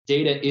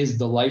data is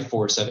the life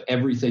force of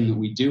everything that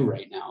we do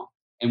right now.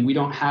 And we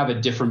don't have a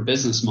different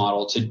business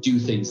model to do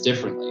things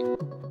differently.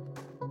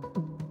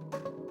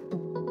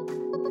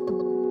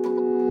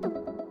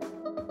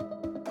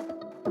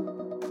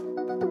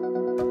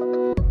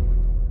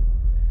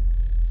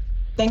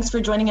 Thanks for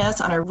joining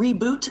us on our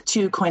reboot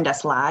to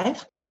CoinDesk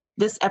Live.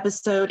 This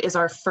episode is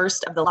our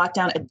first of the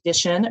lockdown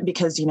edition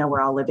because,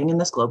 we're all living in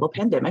this global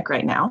pandemic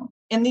right now.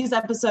 In these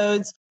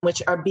episodes,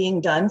 which are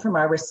being done from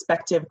our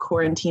respective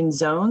quarantine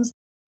zones,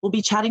 we'll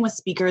be chatting with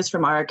speakers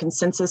from our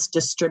Consensus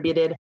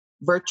Distributed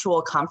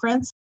virtual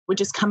conference,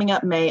 which is coming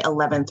up May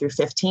 11th through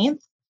 15th.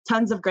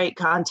 Tons of great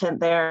content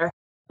there.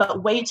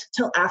 But wait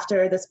till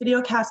after this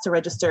video cast to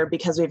register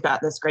because we've got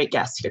this great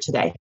guest here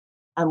today.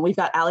 We've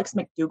got Alex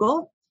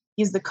McDougall.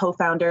 He's the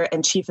co-founder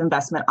and chief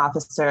investment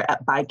officer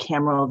at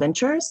Bicameral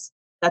Ventures.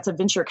 That's a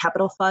venture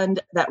capital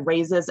fund that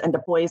raises and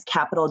deploys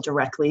capital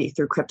directly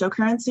through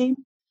cryptocurrency.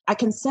 At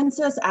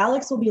Consensus,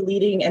 Alex will be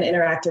leading an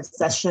interactive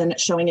session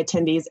showing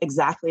attendees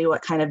exactly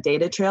what kind of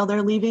data trail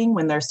they're leaving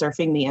when they're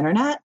surfing the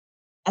internet,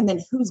 and then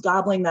who's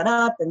gobbling that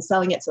up and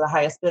selling it to the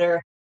highest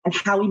bidder, and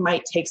how we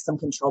might take some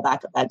control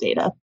back of that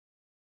data.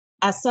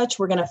 As such,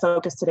 we're going to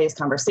focus today's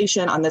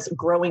conversation on this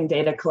growing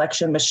data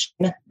collection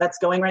machine that's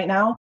going right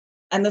now,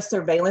 and the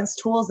surveillance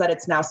tools that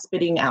it's now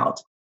spitting out.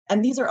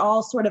 And these are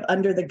all sort of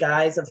under the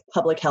guise of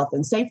public health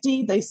and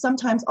safety. They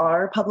sometimes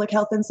are public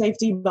health and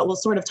safety, but we'll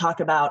sort of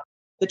talk about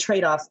the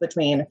trade-offs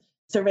between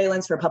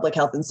surveillance for public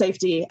health and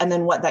safety and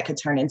then what that could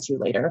turn into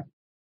later.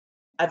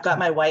 I've got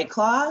my White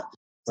Claw,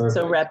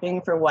 so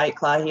repping for White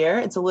Claw here.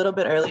 It's a little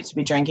bit early to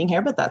be drinking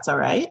here, but that's all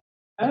right.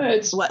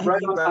 It's what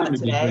right on time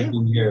to be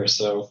drinking here,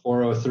 so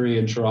 4:03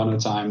 in Toronto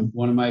time.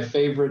 One of my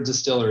favorite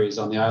distilleries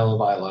on the Isle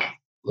of Islay,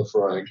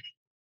 Laphroaig.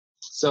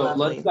 So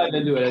Lovely. Let's dive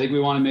into it. I think we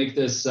want to make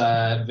this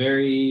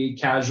very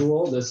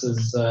casual. This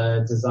is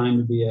designed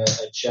to be a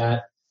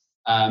chat.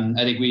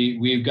 I think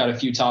we've got a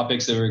few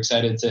topics that we're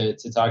excited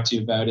to talk to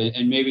you about it.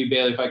 And maybe,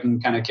 Bailey, if I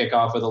can kind of kick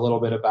off with a little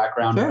bit of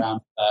background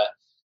around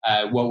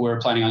what we're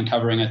planning on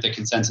covering at the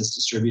Consensus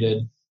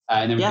Distributed.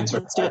 And then we can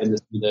sort of dive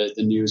into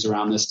the news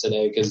around this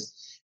today, because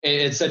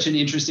it's such an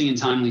interesting and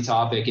timely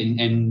topic.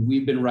 And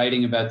we've been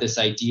writing about this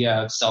idea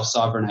of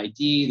self-sovereign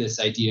ID, this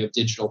idea of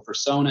digital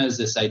personas,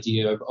 this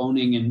idea of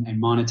owning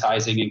and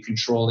monetizing and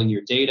controlling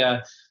your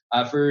data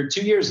for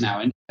 2 years now.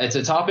 And it's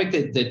a topic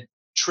that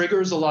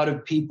triggers a lot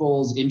of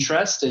people's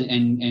interest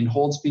and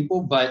holds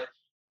people, but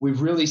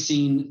we've really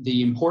seen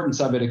the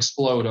importance of it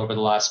explode over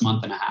the last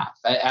month and a half.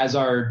 As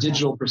our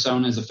digital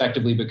personas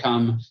effectively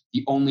become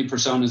the only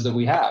personas that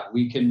we have,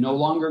 we can no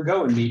longer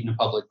go and meet in a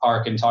public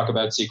park and talk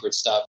about secret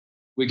stuff.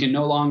 We can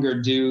no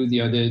longer do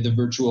the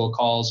virtual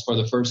calls for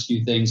the first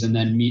few things and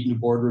then meet in a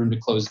boardroom to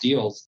close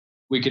deals.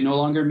 We can no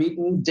longer meet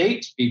and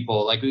date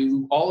people.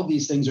 All of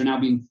these things are now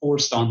being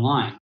forced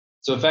online.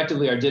 So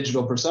effectively, our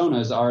digital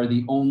personas are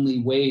the only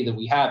way that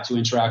we have to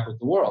interact with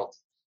the world.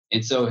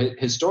 And so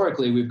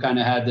historically, we've kind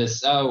of had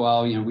this,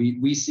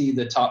 we see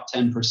the top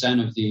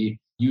 10% of the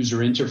user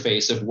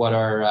interface of what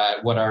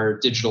our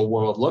digital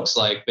world looks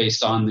like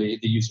based on the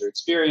user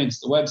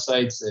experience, the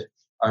websites,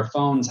 our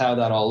phones, how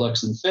that all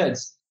looks and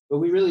fits. But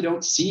we really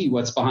don't see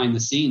what's behind the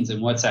scenes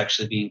and what's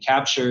actually being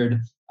captured,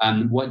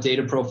 what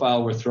data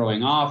profile we're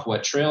throwing off,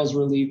 what trails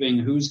we're leaving,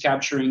 who's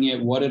capturing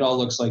it, what it all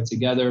looks like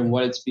together, and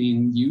what it's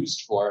being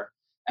used for.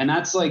 And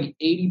that's like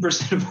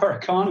 80% of our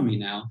economy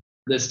now,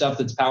 the stuff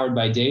that's powered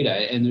by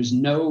data. And there's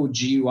no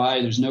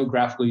GUI, there's no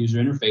graphical user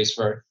interface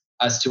for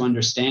us to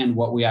understand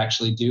what we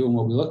actually do and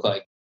what we look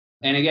like.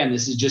 And again,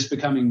 this is just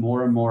becoming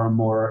more and more and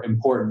more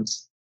important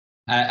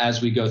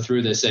as we go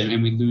through this,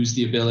 and we lose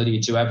the ability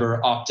to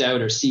ever opt out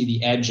or see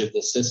the edge of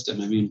the system.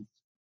 I mean,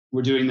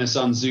 we're doing this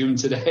on Zoom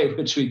today,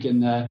 which we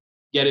can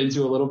get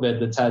into a little bit.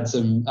 That's had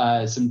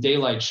some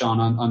daylight shone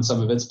on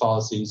some of its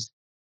policies.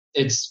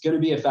 It's going to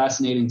be a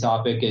fascinating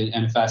topic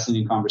and a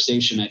fascinating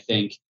conversation, I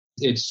think.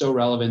 It's so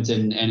relevant,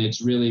 and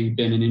it's really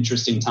been an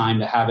interesting time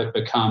to have it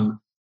become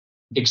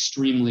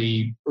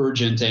extremely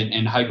urgent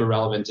and hyper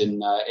relevant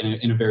in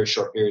a very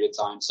short period of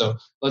time. So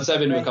let's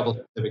dive into a couple of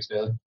specifics,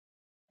 Bailey.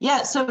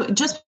 Yeah, so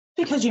just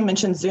because you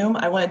mentioned Zoom,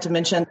 I wanted to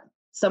mention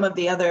some of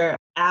the other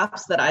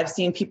apps that I've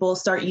seen people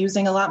start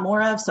using a lot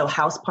more of. So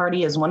House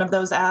Party is one of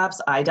those apps.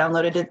 I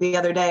downloaded it the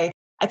other day.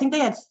 I think they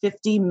had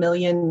 50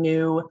 million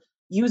new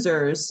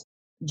users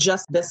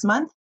just this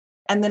month.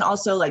 And then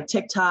also like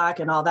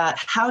TikTok and all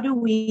that. How do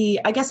we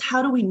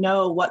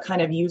know what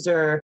kind of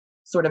user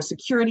sort of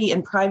security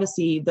and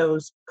privacy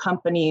those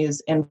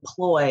companies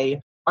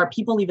employ? Are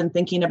people even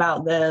thinking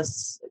about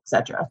this, et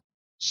cetera?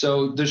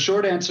 So the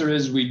short answer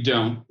is we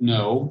don't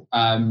know.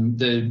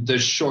 The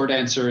short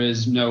answer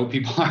is no,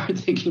 people aren't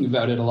thinking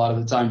about it a lot of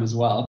the time as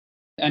well.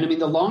 And I mean,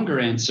 the longer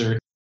answer,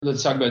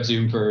 let's talk about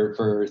Zoom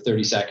for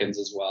 30 seconds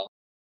as well.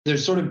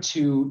 There's sort of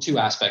two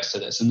aspects to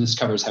this, and this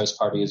covers House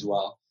Party as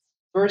well.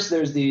 First,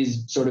 there's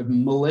these sort of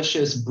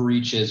malicious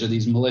breaches or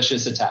these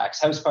malicious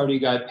attacks. House Party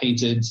got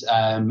painted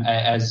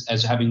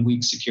as having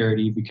weak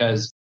security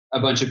because a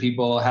bunch of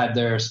people had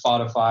their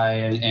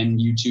Spotify and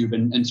YouTube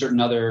and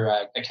certain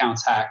other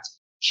accounts hacked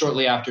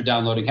shortly after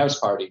downloading House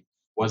Party.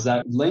 Was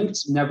that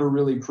linked? Never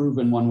really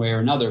proven one way or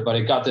another, but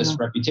it got this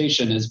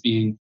reputation as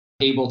being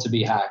able to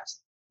be hacked.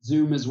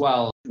 Zoom as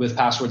well, with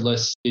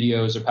passwordless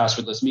videos or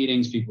passwordless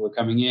meetings, people are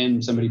coming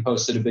in. Somebody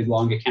posted a big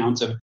long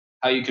account of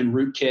how you can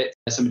rootkit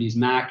somebody's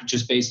Mac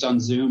just based on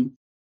Zoom.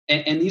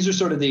 And these are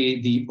sort of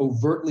the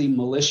overtly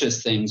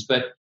malicious things.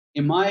 But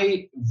in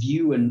my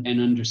view and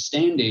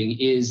understanding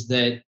is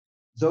that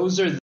those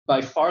are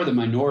by far the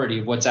minority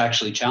of what's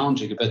actually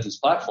challenging about these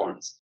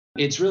platforms.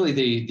 It's really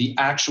the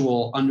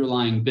actual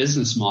underlying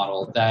business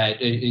model that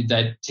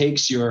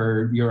takes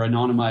your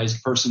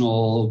anonymized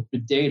personal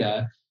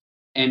data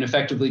and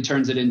effectively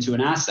turns it into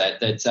an asset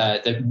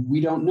that we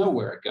don't know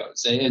where it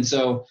goes. And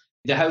so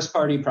the House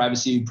Party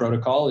Privacy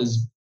Protocol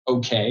is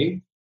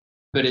okay,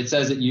 but it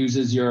says it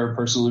uses your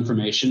personal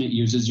information, it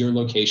uses your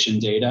location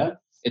data.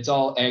 It's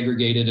all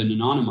aggregated and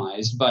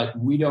anonymized, but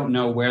we don't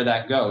know where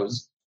that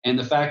goes. And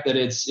the fact that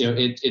it's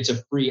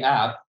a free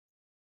app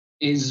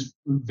is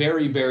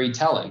very, very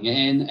telling.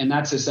 And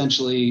that's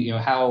essentially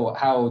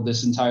how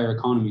this entire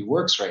economy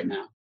works right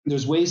now.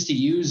 There's ways to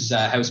use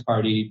House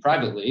Party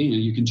privately.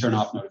 You can turn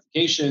off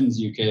notifications.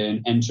 You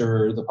can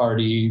enter the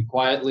party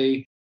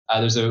quietly.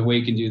 There's a way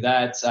you can do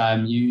that.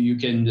 You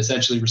can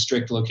essentially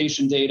restrict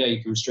location data.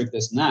 You can restrict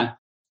this and that.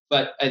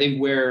 But I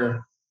think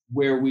where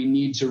we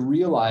need to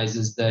realize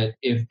is that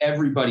if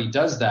everybody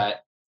does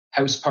that,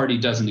 House Party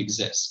doesn't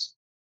exist.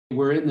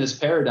 We're in this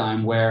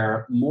paradigm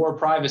where more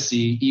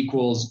privacy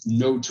equals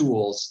no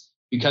tools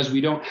because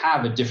we don't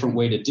have a different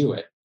way to do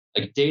it.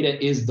 Like,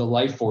 data is the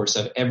life force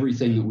of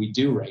everything that we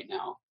do right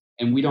now.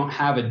 And we don't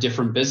have a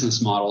different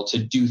business model to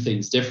do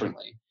things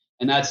differently.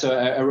 And that's,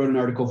 I wrote an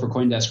article for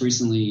CoinDesk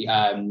recently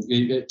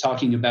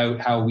talking about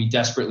how we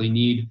desperately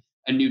need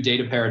a new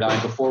data paradigm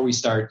before we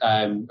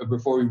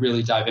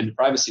really dive into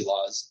privacy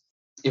laws.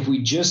 If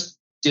we just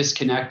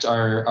disconnect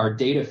our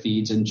data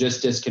feeds and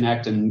just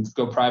disconnect and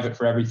go private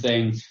for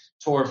everything,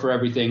 Tor for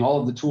everything, all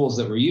of the tools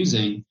that we're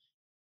using,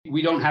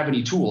 we don't have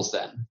any tools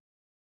then.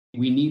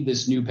 We need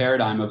this new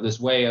paradigm of this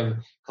way of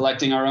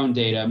collecting our own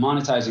data,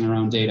 monetizing our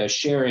own data,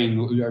 sharing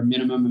our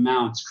minimum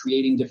amounts,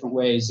 creating different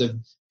ways of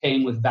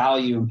paying with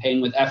value and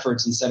paying with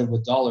efforts instead of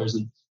with dollars.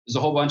 And there's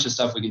a whole bunch of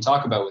stuff we can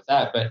talk about with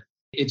that. But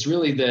it's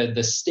really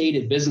the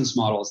stated business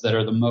models that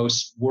are the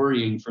most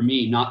worrying for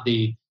me, not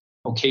the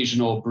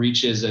occasional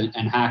breaches and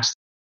hacks.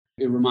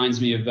 It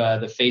reminds me of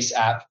the Face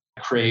app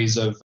craze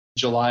of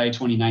July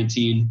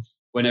 2019,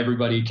 when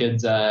everybody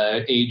could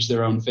age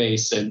their own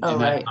face and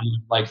that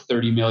like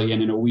 30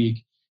 million in a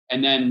week.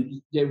 And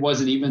then it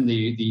wasn't even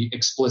the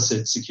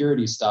explicit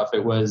security stuff.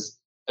 It was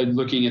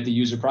looking at the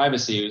user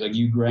privacy. It was like,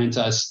 you grant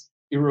us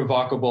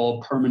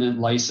irrevocable permanent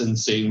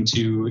licensing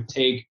to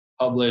take,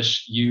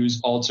 publish, use,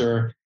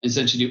 alter,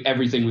 essentially do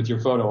everything with your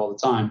photo all the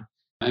time.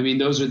 I mean,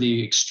 those are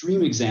the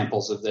extreme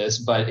examples of this,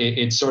 but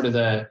it's sort of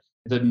the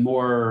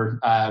more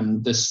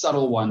the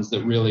subtle ones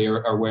that really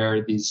are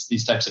where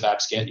these types of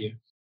apps get you.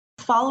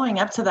 Following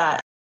up to that,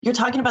 you're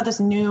talking about this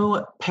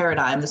new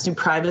paradigm, this new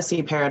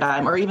privacy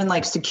paradigm, or even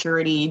like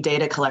security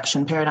data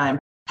collection paradigm.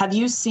 Have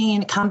you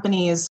seen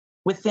companies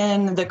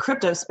within the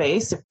crypto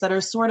space that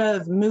are sort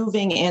of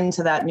moving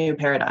into that new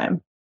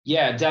paradigm?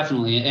 Yeah,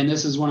 definitely. And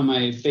this is one of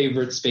my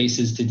favorite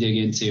spaces to dig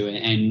into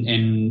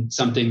and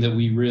something that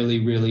we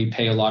really, really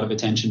pay a lot of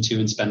attention to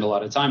and spend a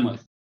lot of time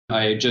with.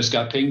 I just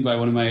got pinged by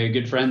one of my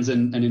good friends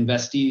and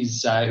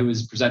investees who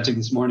was presenting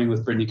this morning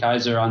with Brittany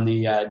Kaiser on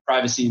the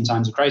Privacy in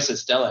Times of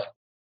Crisis, Dele,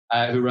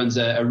 who runs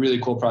a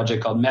really cool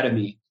project called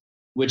MetaMe,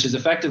 which is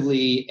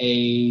effectively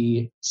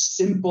a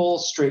simple,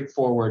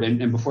 straightforward,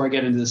 and before I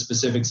get into the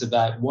specifics of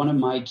that, one of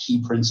my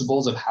key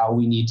principles of how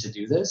we need to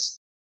do this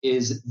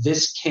is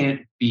this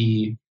can't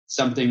be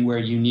something where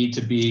you need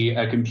to be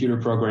a computer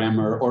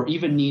programmer or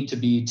even need to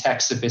be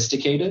tech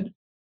sophisticated,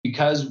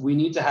 because we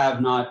need to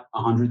have not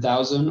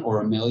 100,000 or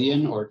 1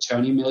 million or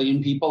 20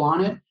 million people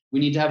on it. We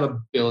need to have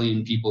 1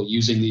 billion people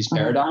using these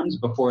paradigms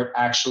before it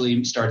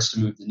actually starts to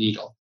move the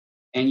needle.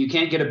 And you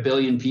can't get 1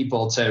 billion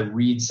people to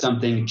read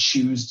something,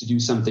 choose to do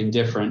something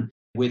different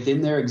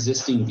within their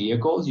existing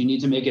vehicles. You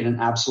need to make it an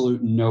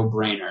absolute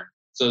no-brainer.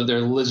 So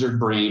their lizard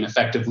brain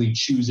effectively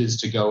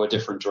chooses to go a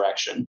different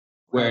direction,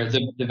 where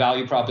the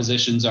value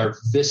propositions are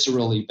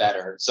viscerally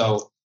better.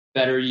 So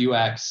better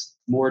UX,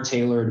 more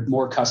tailored,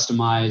 more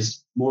customized,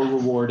 more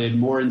rewarded,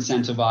 more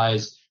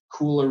incentivized,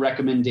 cooler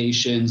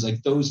recommendations,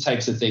 like those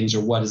types of things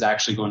are what is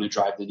actually going to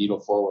drive the needle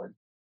forward.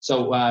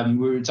 So we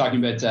were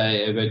talking about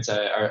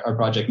our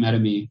project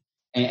MetaMe,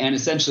 and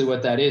essentially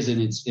what that is in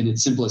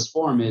its simplest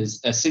form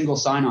is a single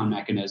sign-on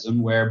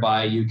mechanism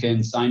whereby you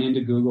can sign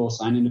into Google,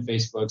 sign into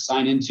Facebook,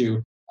 sign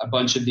into a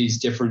bunch of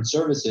these different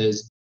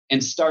services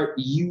and start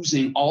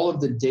using all of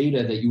the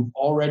data that you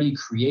already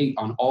create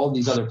on all of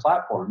these other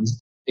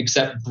platforms,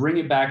 except bring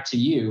it back to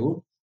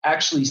you,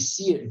 actually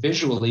see it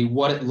visually,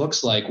 what it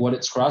looks like, what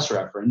it's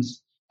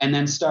cross-referenced, and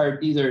then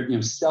start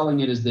either selling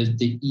it as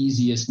the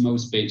easiest,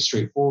 most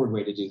straightforward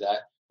way to do that.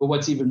 But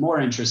what's even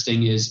more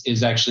interesting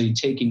is actually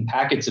taking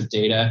packets of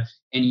data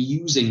and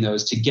using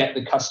those to get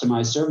the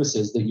customized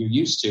services that you're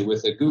used to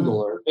with a Google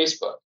or a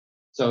Facebook.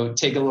 So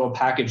take a little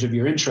package of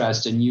your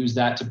interest and use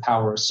that to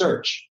power a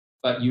search,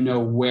 but you know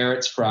where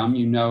it's from.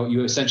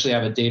 You essentially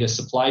have a data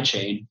supply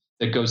chain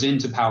that goes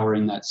into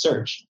powering that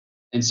search.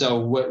 And so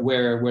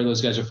where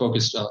those guys are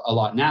focused a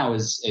lot now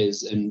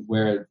is and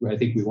where I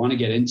think we want to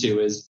get into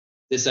is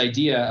this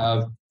idea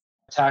of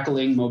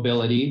tackling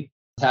mobility,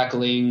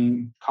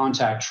 tackling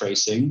contact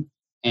tracing,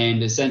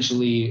 and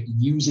essentially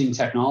using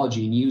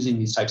technology and using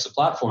these types of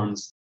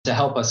platforms to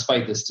help us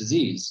fight this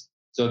disease.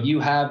 So if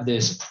you have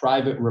this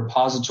private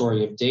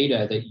repository of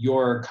data that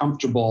you're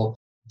comfortable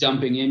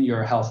dumping in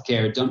your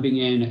healthcare, dumping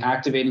in,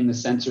 activating the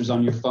sensors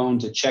on your phone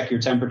to check your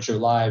temperature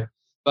live,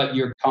 but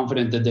you're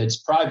confident that it's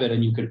private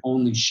and you can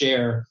only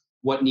share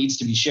what needs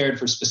to be shared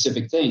for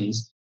specific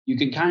things, you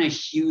can kind of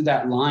hew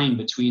that line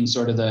between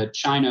sort of the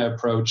China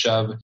approach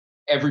of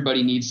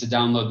everybody needs to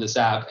download this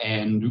app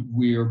and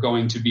we're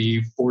going to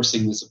be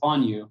forcing this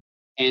upon you,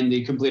 and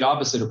the complete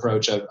opposite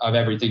approach of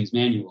everything's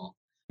manual.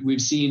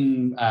 We've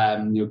seen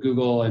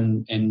Google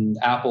and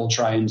Apple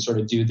try and sort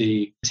of do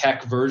the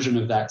tech version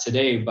of that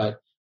today, but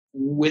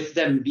with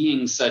them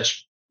being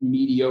such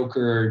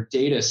mediocre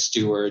data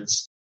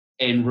stewards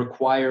and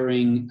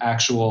requiring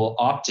actual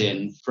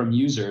opt-in from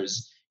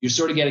users, you're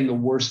sort of getting the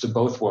worst of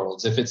both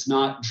worlds. If it's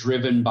not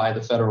driven by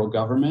the federal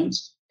government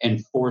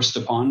and forced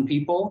upon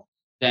people,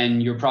 then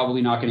you're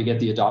probably not going to get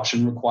the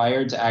adoption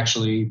required to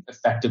actually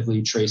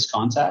effectively trace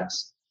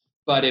contacts.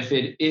 But if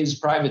it is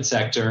private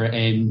sector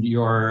and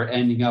you're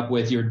ending up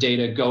with your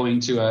data going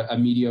to a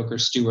mediocre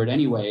steward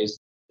anyways,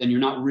 then you're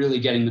not really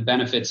getting the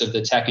benefits of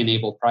the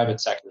tech-enabled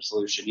private sector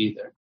solution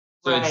either.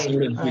 So it's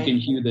sort of, we can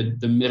hew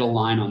the middle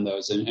line on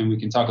those, and we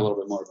can talk a little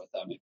bit more about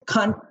that. Maybe.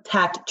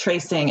 Contact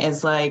tracing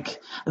is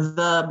like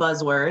the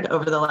buzzword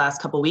over the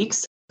last couple of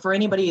weeks. For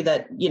anybody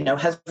that,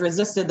 has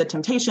resisted the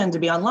temptation to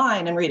be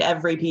online and read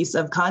every piece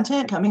of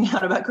content coming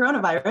out about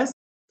coronavirus,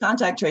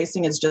 contact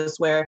tracing is just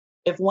where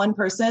if one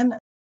person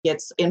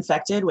gets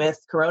infected with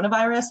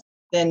coronavirus,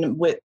 then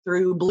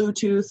through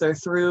Bluetooth or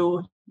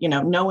through,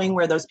 knowing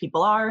where those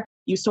people are,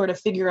 you sort of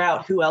figure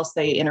out who else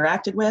they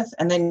interacted with,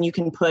 and then you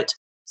can put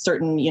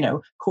certain,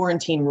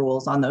 quarantine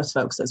rules on those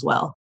folks as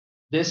well.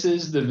 This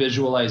is the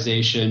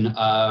visualization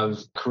of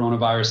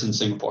coronavirus in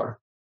Singapore.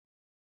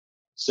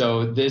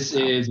 So this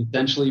is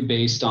essentially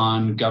based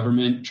on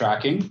government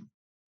tracking.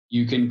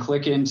 You can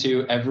click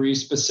into every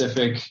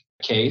specific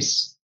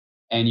case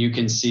and you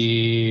can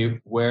see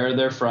where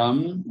they're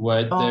from,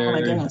 what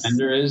their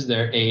gender is,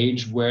 their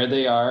age, where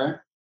they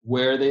are,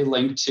 where they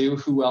link to,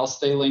 who else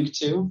they link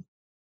to.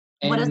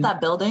 And what does that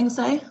building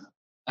say?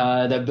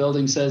 That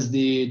building says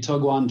the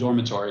Toguan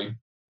Dormitory,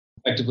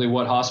 effectively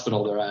what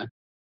hospital they're at.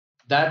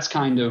 That's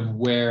kind of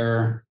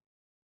where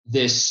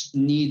this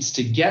needs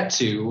to get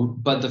to.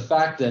 But the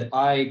fact that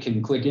I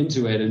can click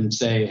into it and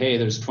say, hey,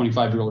 there's a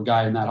 25-year-old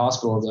guy in that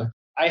hospital over there,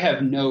 I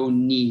have no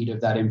need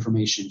of that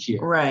information here.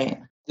 Right.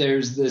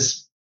 There's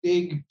this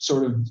big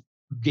sort of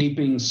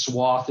gaping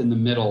swath in the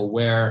middle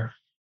where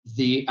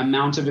the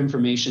amount of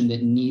information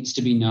that needs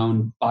to be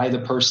known by the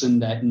person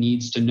that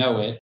needs to know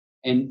it,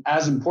 and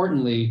as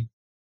importantly,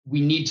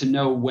 we need to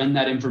know when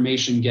that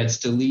information gets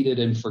deleted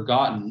and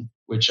forgotten,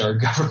 which our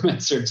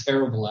governments are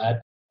terrible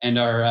at, and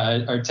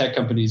our tech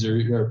companies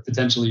are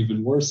potentially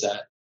even worse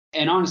at.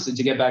 And honestly,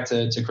 to get back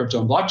to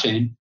crypto and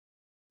blockchain,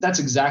 that's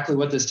exactly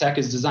what this tech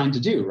is designed to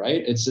do,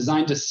 right? It's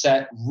designed to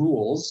set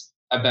rules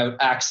about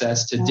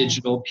access to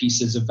digital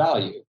pieces of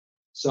value.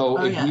 So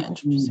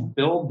if you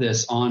build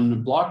this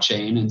on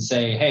blockchain and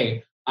say,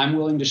 hey, I'm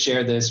willing to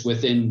share this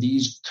within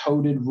these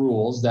coded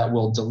rules that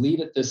will delete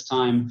at this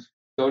time,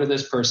 go to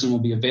this person, will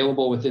be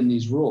available within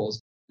these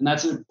rules. And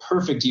that's a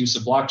perfect use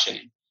of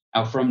blockchain.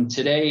 Now, from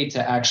today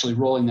to actually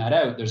rolling that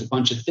out, there's a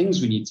bunch of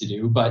things we need to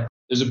do, but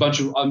there's a bunch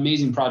of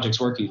amazing projects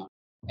working on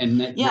it. And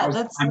now's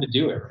the time to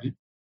do it, right?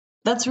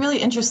 That's really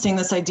interesting,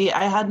 this idea.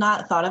 I had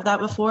not thought of that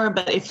before,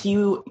 but if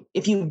you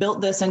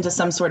built this into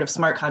some sort of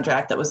smart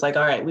contract that was like,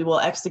 all right, we will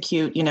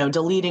execute,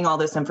 deleting all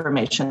this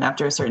information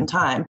after a certain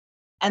time.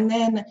 And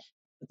then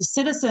the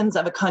citizens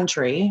of a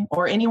country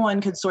or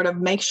anyone could sort of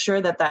make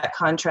sure that that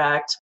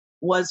contract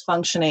was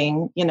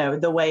functioning,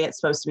 the way it's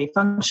supposed to be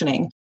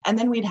functioning. And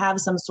then we'd have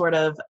some sort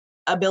of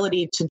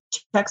ability to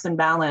checks and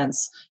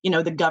balance,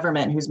 the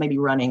government who's maybe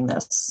running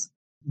this.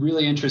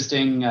 Really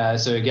interesting.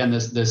 So again,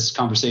 this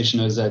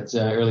conversation was at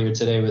earlier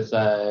today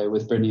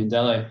with Brittany and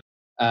Dele.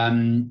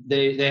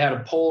 They had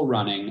a poll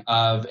running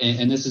of,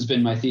 and this has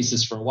been my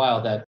thesis for a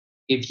while, that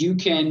if you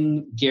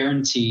can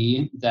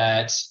guarantee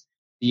that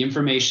the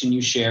information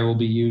you share will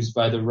be used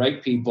by the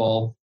right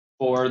people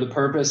for the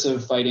purpose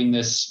of fighting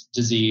this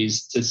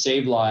disease to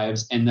save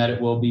lives, and that it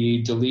will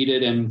be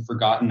deleted and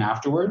forgotten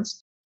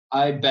afterwards,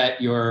 I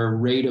bet your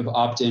rate of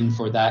opt-in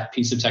for that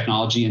piece of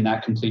technology and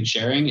that complete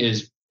sharing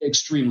is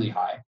extremely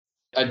high.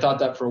 I thought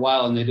that for a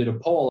while, and they did a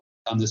poll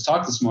on this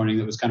talk this morning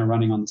that was kind of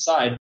running on the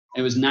side.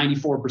 It was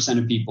 94%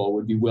 of people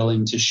would be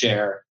willing to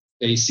share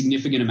a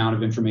significant amount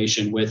of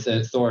information with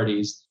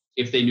authorities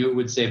if they knew it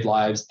would save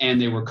lives and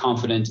they were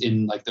confident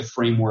in like the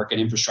framework and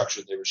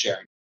infrastructure they were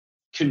sharing.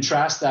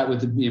 Contrast that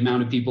with the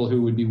amount of people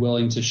who would be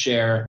willing to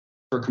share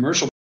for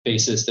commercial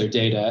basis their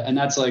data. And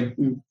that's like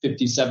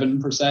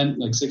 57%,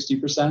 like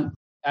 60%.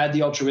 Add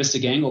the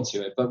altruistic angle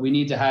to it. But we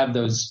need to have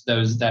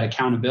that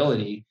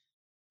accountability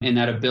and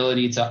that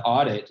ability to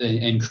audit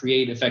and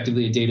create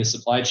effectively a data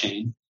supply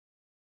chain.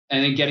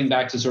 And then getting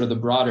back to sort of the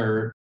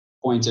broader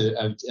point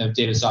of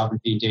data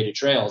sovereignty and data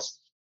trails,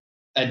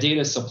 a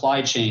data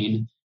supply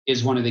chain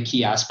is one of the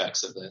key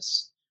aspects of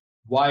this.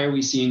 Why are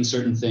we seeing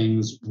certain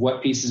things?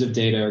 What pieces of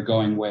data are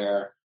going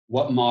where?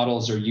 What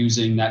models are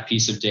using that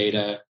piece of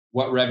data?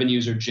 What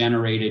revenues are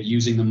generated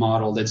using the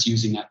model that's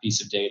using that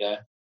piece of data?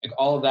 Like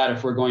all of that,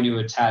 if we're going to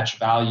attach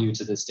value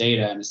to this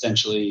data and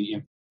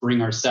essentially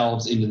bring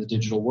ourselves into the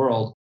digital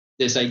world,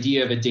 this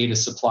idea of a data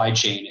supply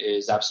chain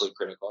is absolutely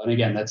critical. And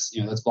again, that's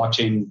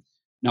blockchain,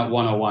 not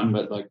 101,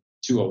 but like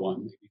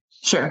 201 maybe.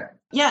 Sure.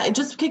 Yeah,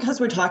 just because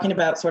we're talking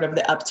about sort of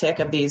the uptick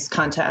of these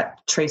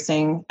contact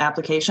tracing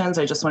applications,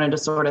 I just wanted to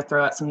sort of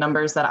throw out some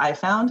numbers that I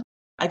found.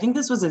 I think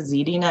this was a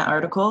ZDNet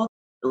article.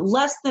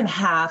 Less than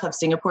half of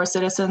Singapore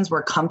citizens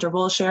were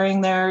comfortable sharing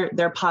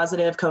their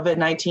positive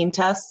COVID-19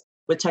 tests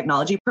with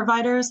technology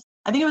providers.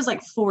 I think it was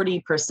like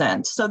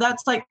 40%. So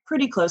that's like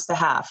pretty close to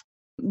half.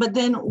 But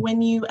then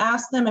when you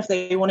ask them if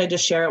they wanted to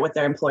share it with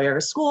their employer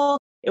or school,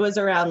 it was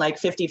around like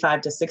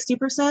 55 to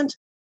 60%.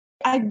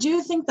 I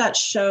do think that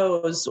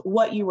shows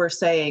what you were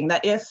saying,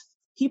 that if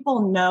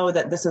people know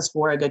that this is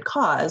for a good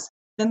cause,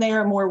 then they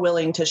are more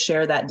willing to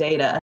share that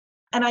data.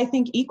 And I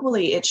think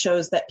equally, it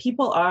shows that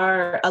people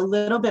are a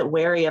little bit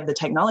wary of the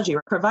technology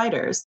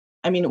providers.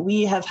 I mean,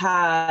 we have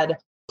had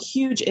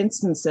huge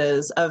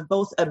instances of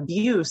both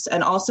abuse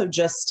and also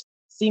just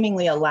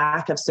seemingly a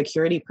lack of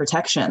security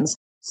protections.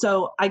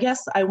 So I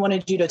guess I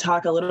wanted you to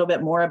talk a little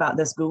bit more about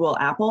this Google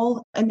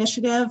Apple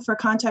initiative for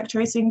contact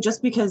tracing,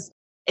 just because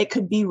it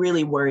could be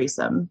really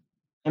worrisome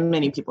in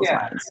many people's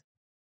minds.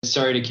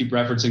 Sorry to keep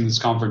referencing this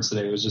conference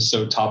today. It was just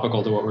so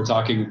topical to what we're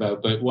talking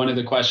about. But one of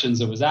the questions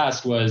that was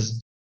asked was,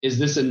 is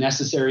this a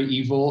necessary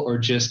evil or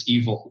just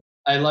evil?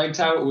 I liked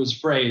how it was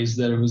phrased,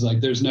 that it was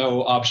like, there's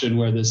no option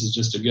where this is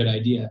just a good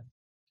idea.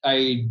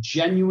 I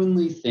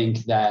genuinely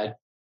think that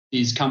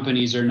these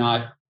companies are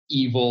not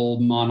evil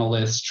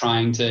monoliths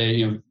trying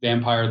to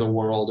vampire the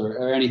world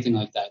or anything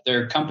like that.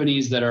 They're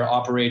companies that are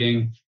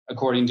operating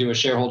according to a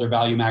shareholder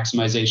value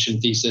maximization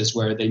thesis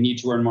where they need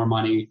to earn more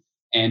money,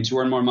 and to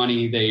earn more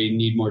money, they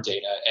need more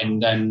data.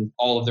 And then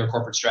all of their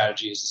corporate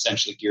strategy is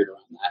essentially geared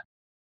around that.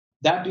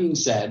 That being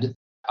said,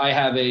 I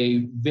have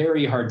a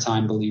very hard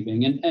time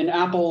believing, and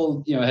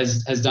Apple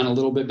has done a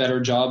little bit better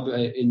job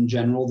in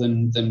general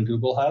than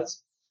Google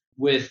has,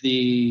 with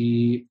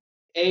the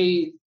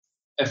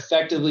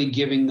effectively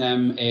giving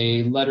them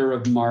a letter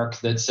of marque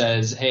that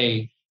says,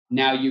 hey,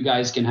 now you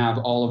guys can have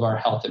all of our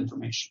health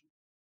information.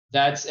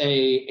 That's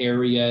a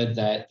area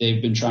that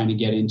they've been trying to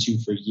get into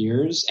for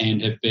years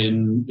and have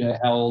been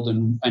held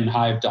and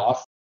hived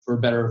off, for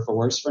better or for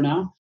worse, for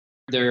now.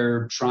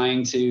 They're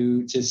trying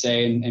to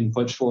say and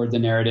push forward the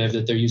narrative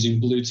that they're using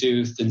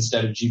Bluetooth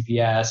instead of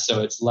GPS,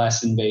 so it's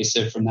less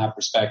invasive from that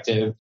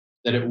perspective,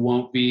 that it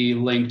won't be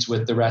linked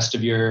with the rest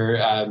of your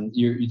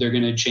they're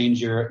going to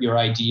change your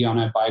ID on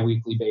a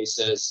biweekly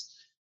basis.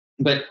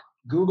 But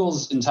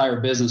Google's entire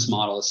business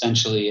model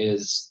essentially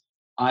is,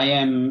 I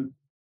am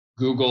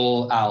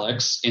Google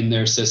Alex in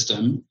their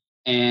system,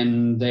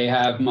 and they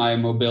have my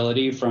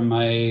mobility from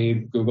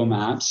my Google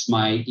Maps,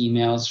 my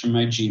emails from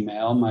my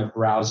Gmail, my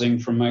browsing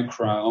from my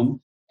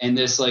Chrome, and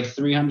this like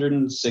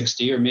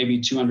 360 or maybe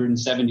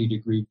 270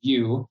 degree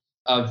view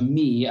of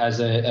me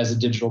as a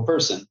digital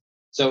person.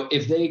 So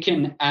if they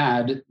can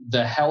add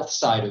the health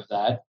side of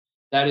that,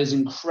 that is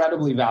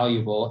incredibly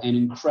valuable and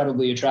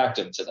incredibly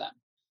attractive to them.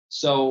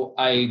 So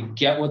I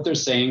get what they're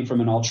saying from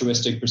an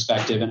altruistic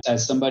perspective. And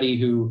as somebody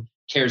who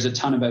cares a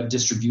ton about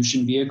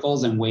distribution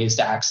vehicles and ways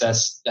to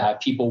access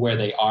people where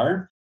they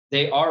are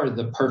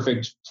the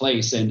perfect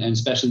place, and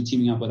especially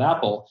teaming up with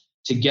Apple,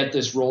 to get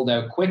this rolled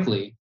out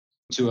quickly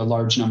to a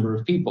large number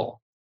of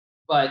people.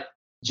 But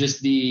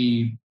just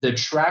the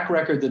track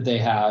record that they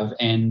have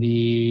and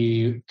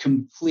the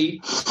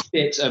complete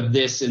fit of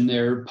this in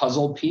their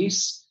puzzle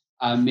piece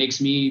makes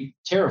me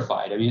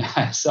terrified. I mean,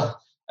 I saw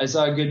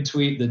a good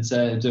tweet that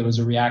said it was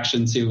a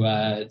reaction to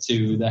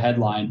the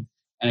headline,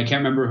 and I can't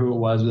remember who it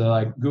was. But they're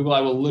like, Google,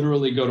 I will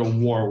literally go to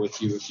war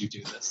with you if you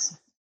do this.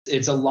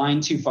 It's a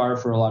line too far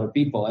for a lot of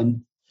people,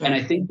 and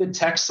I think the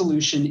tech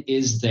solution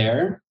is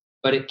there,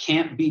 but it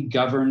can't be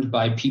governed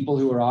by people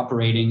who are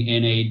operating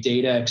in a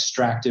data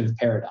extractive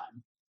paradigm.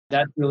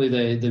 That's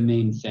really the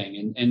main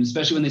thing. And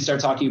especially when they start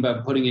talking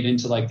about putting it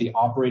into like the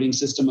operating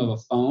system of a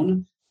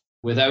phone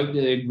without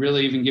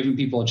really even giving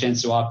people a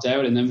chance to opt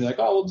out, and then be like,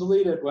 oh, we'll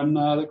delete it when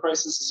the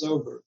crisis is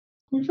over.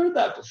 We've heard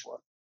that before.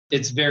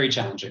 It's very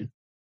challenging.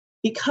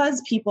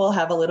 Because people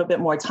have a little bit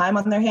more time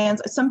on their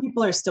hands, some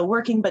people are still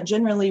working, but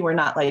generally we're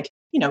not like,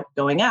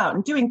 going out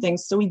and doing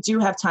things. So we do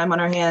have time on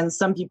our hands.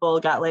 Some people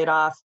got laid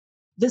off.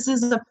 This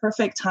is a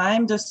perfect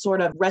time to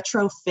sort of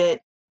retrofit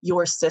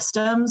your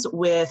systems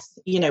with,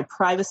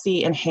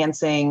 privacy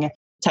enhancing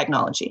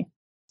technology.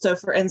 So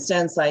for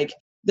instance, like,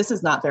 this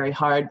is not very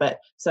hard, but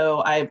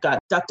so I've got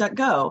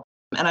DuckDuckGo.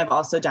 And I've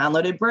also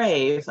downloaded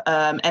Brave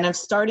and have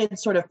started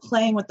sort of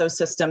playing with those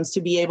systems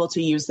to be able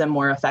to use them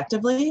more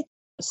effectively.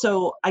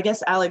 So I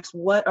guess, Alex,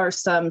 what are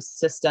some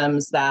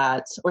systems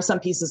or some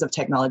pieces of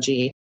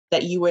technology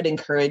that you would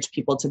encourage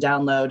people to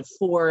download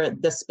for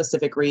this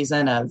specific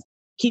reason of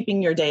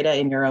keeping your data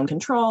in your own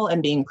control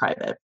and being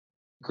private?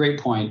 Great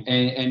point.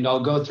 And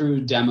I'll go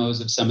through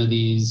demos of some of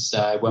these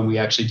when we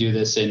actually do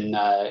this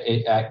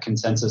at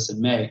Consensus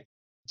in May.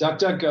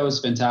 DuckDuckGo is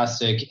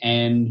fantastic.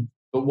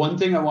 But one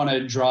thing I want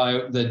to draw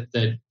out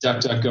that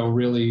DuckDuckGo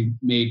really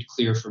made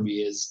clear for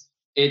me is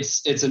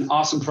it's an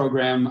awesome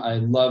program. I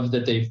love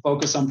that they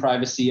focus on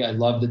privacy. I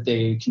love that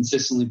they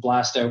consistently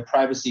blast out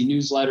privacy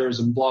newsletters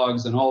and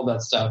blogs and all of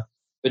that stuff.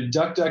 But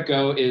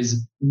DuckDuckGo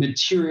is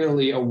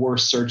materially a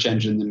worse search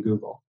engine than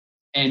Google.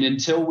 And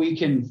until we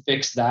can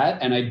fix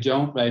that, and I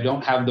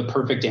don't have the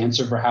perfect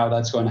answer for how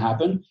that's going to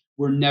happen,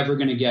 we're never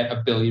going to get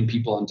 1 billion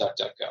people on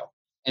DuckDuckGo.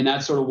 And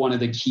that's sort of one of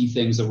the key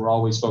things that we're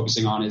always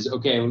focusing on is,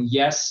 okay, well,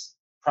 yes,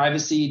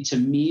 privacy to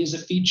me is a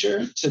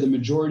feature. To the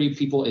majority of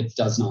people, it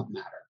does not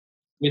matter.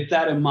 With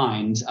that in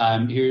mind,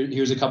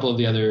 here's a couple of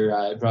the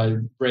other,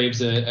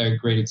 Brave's a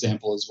great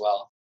example as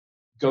well.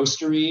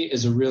 Ghostery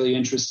is a really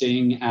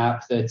interesting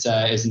app that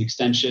is an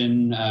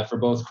extension for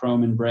both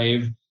Chrome and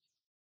Brave.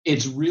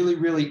 It's really,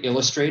 really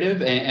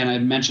illustrative. And I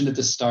mentioned at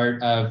the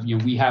start of,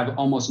 we have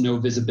almost no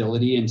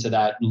visibility into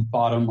that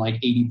bottom,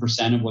 like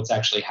 80% of what's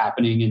actually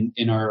happening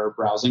in our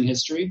browsing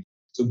history.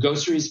 So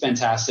Ghostery is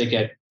fantastic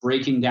at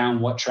breaking down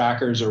what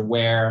trackers are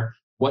where,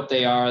 what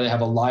they are. They have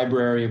a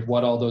library of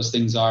what all those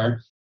things are.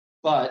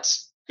 But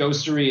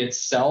Ghostery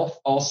itself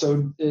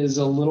also is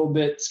a little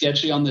bit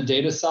sketchy on the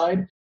data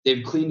side.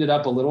 They've cleaned it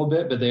up a little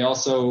bit, but they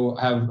also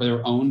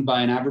they're owned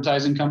by an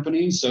advertising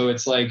company. So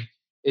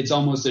it's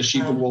almost a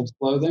sheep in wolf's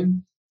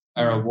clothing,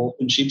 or a wolf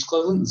in sheep's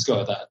clothing. Let's go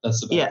with that.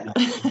 That's the better.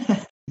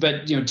 Yeah.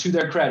 But to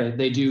their credit,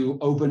 they do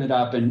open it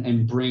up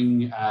and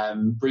bring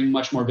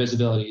much more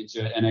visibility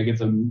into it, and I give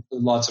them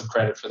lots of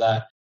credit for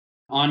that.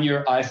 On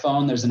your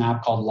iPhone, there's an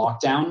app called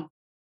Lockdown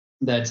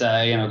that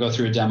go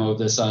through a demo of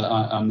this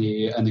on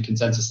the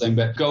Consensus thing.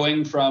 But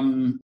going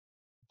from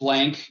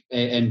blank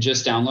and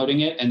just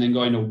downloading it, and then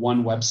going to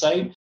one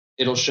website,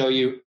 it'll show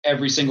you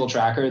every single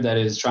tracker that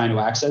is trying to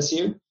access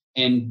you.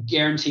 And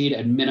guaranteed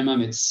at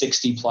minimum, it's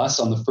 60 plus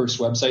on the first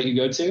website you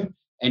go to.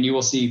 And you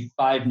will see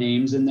 5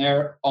 names in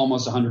there,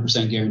 almost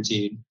 100%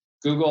 guaranteed.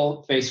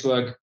 Google,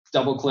 Facebook,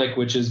 DoubleClick,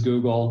 which is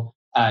Google,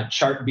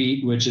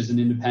 Chartbeat, which is an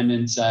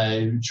independent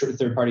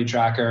third-party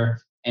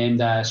tracker, and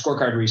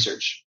Scorecard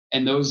Research.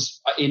 And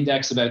those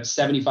index about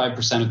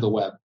 75% of the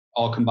web,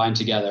 all combined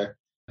together.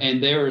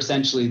 And they are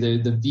essentially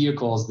the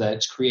vehicles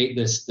that create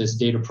this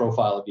data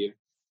profile of you.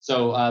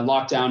 So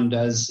Lockdown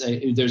does,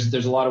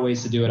 there's a lot of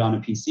ways to do it on a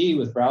PC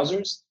with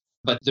browsers,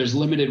 but there's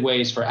limited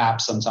ways for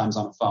apps sometimes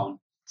on a phone.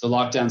 So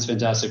Lockdown's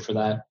fantastic for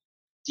that.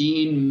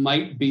 Dean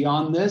might be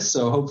on this,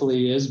 so hopefully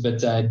he is,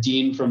 but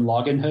Dean from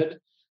Loginhood.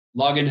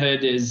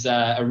 Loginhood is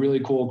a really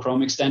cool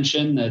Chrome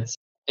extension that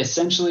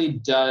essentially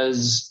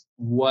does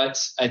what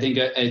I think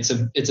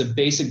it's a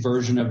basic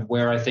version of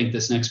where I think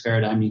this next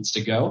paradigm needs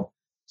to go.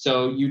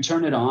 So you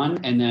turn it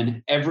on, and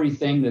then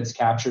everything that's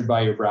captured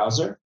by your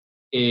browser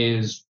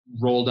is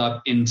rolled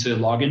up into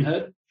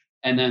Loginhood.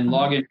 And then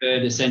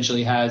Loginhood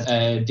essentially has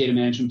a data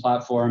management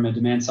platform, a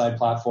demand side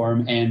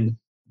platform, and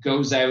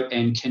goes out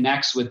and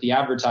connects with the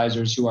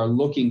advertisers who are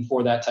looking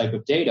for that type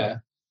of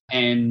data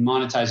and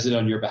monetizes it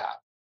on your behalf.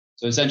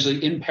 So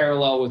essentially in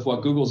parallel with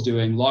what Google's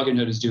doing,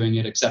 Loginhood is doing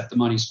it, except the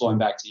money's flowing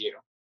back to you.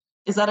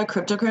 Is that a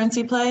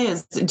cryptocurrency play?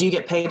 Do you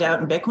get paid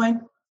out in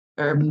Bitcoin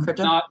or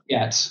crypto? Not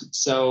yet.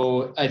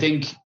 So I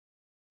think,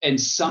 and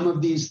some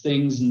of these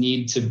things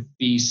need to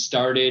be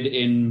started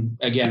in,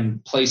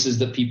 again, places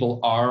that people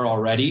are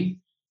already.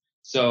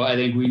 So I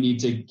think we need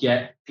to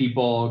get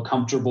people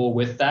comfortable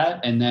with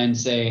that and then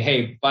say,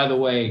 hey, by the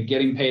way,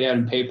 getting paid out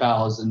in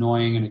PayPal is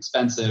annoying and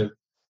expensive.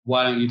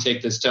 Why don't you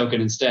take this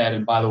token instead?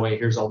 And by the way,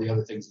 here's all the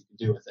other things you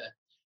can do with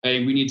it. I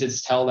think we need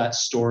to tell that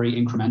story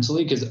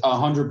incrementally, because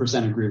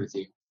 100% agree with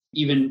you.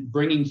 Even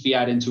bringing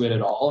fiat into it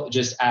at all, it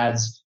just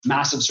adds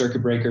massive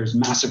circuit breakers,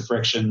 massive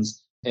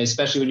frictions,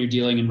 especially when you're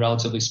dealing in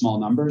relatively small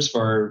numbers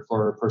for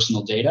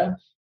personal data,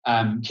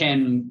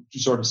 can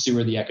sort of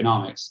sewer the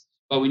economics.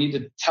 But we need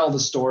to tell the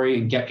story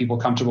and get people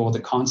comfortable with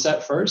the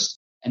concept first,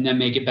 and then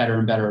make it better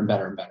and better and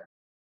better and better.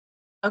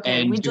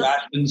 Okay. And to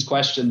Ashton's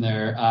question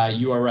there,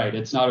 you are right.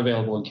 It's not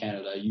available in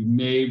Canada. You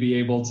may be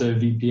able to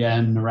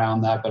VPN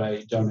around that, but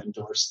I don't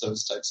endorse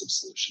those types of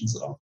solutions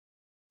at all.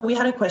 We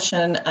had a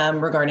question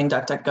regarding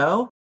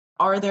DuckDuckGo.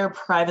 Are there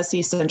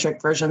privacy-centric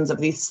versions of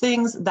these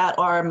things that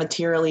are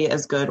materially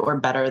as good or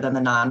better than the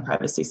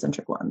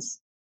non-privacy-centric ones?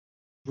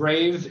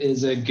 Brave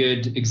is a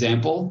good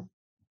example,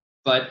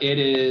 but it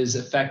is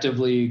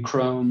effectively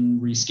Chrome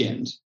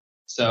reskinned.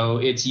 So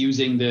it's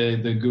using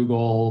the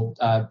Google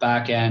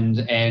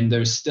backend, and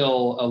there's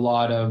still a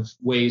lot of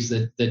ways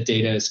that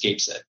data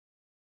escapes it.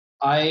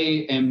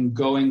 I am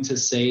going to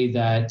say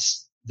that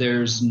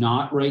there's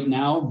not right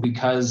now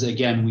because,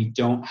 again, we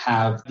don't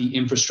have the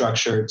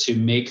infrastructure to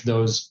make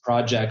those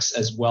projects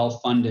as well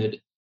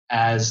funded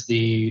as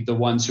the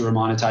ones who are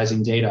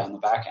monetizing data on the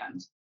back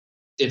end.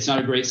 It's not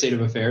a great state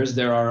of affairs.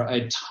 There are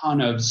a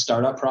ton of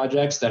startup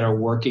projects that are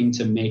working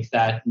to make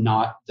that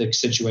not the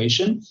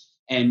situation.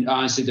 And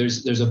honestly,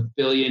 there's a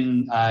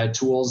billion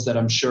tools that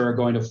I'm sure are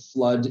going to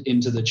flood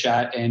into the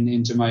chat and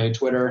into my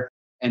Twitter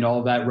and all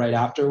of that right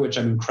after, which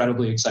I'm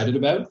incredibly excited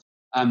about.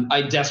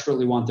 I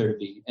desperately want there to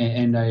be,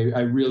 and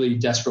I really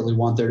desperately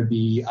want there to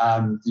be,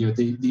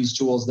 these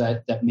tools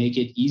that make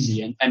it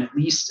easy and at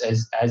least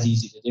as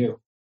easy to do.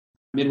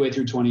 Midway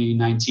through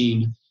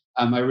 2019,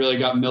 I really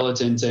got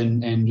militant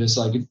and just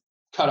like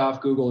cut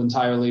off Google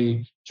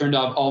entirely, turned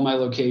off all my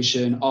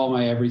location, all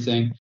my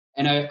everything.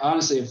 And I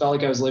honestly, it felt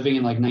like I was living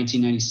in like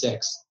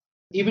 1996.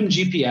 Even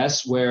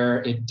GPS,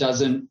 where it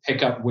doesn't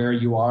pick up where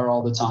you are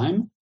all the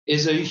time,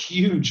 is a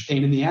huge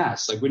pain in the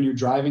ass. Like when you're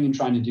driving and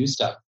trying to do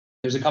stuff.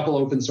 There's a couple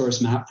open source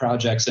map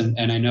projects,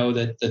 and I know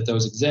that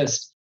those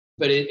exist,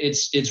 but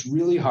it's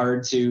really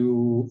hard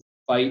to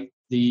fight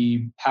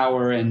the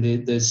power and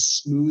the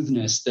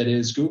smoothness that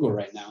is Google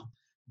right now.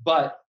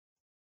 But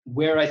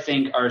where I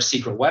think our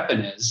secret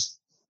weapon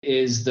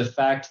is the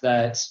fact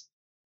that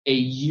a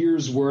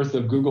year's worth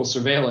of Google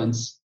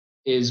surveillance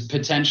is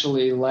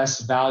potentially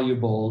less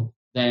valuable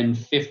than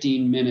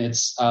 15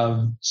 minutes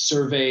of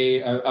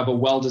a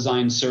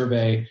well-designed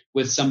survey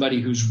with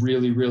somebody who's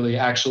really, really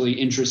actually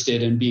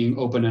interested in being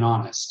open and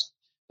honest.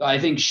 I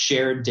think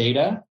shared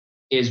data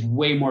is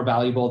way more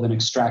valuable than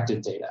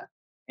extracted data.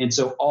 And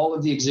so all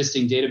of the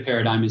existing data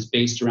paradigm is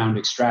based around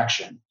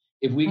extraction.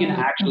 If we can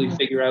actually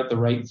figure out the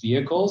right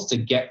vehicles to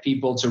get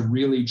people to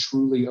really,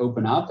 truly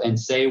open up and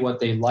say what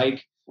they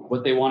like,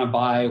 what they want to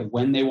buy,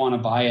 when they want to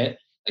buy it,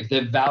 like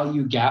the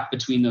value gap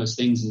between those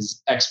things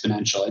is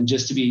exponential. And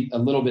just to be a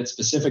little bit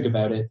specific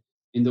about it,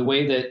 in the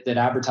way that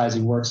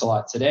advertising works a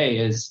lot today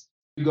is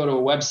you go to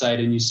a website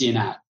and you see an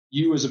ad.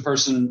 You as a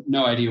person,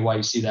 no idea why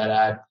you see that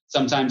ad.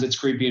 Sometimes it's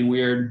creepy and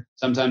weird.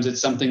 Sometimes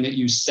it's something that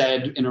you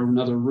said in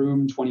another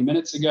room 20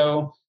 minutes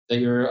ago that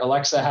your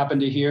Alexa happened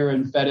to hear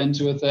and fed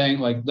into a thing.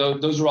 Like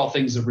those are all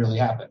things that really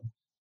happen.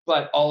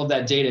 But all of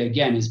that data,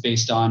 again, is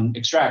based on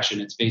extraction.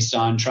 It's based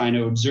on trying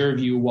to observe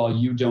you while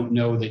you don't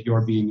know that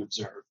you're being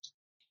observed.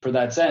 For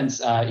that sense,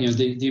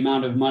 the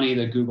amount of money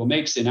that Google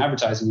makes in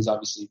advertising is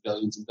obviously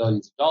billions and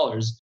billions of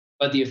dollars,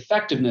 but the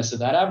effectiveness of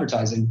that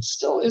advertising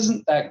still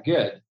isn't that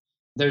good.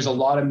 There's a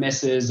lot of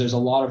misses. There's a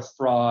lot of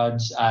fraud.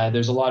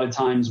 There's a lot of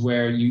times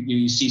where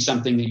you see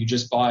something that you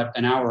just bought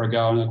an hour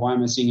ago and like, why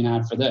am I seeing an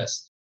ad for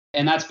this?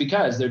 And that's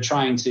because they're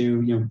trying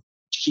to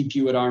keep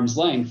you at arm's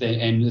length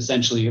and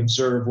essentially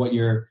observe what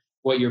your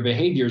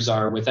behaviors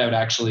are without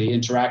actually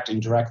interacting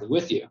directly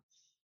with you.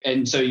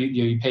 And so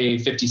you pay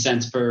 50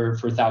 cents per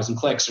 1,000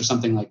 clicks or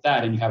something like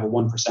that, and you have a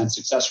 1%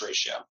 success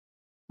ratio.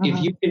 Mm-hmm.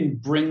 If you can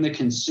bring the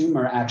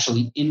consumer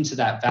actually into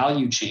that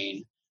value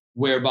chain,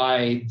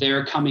 whereby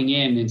they're coming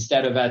in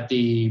instead of at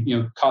the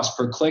cost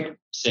per click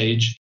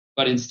stage,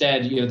 but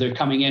instead they're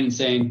coming in and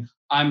saying,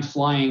 "I'm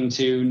flying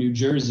to New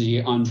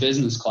Jersey on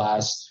business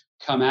class.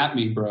 Come at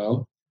me,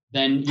 bro."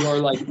 Then you're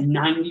like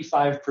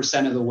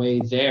 95% of the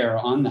way there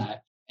on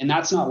that, and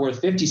that's not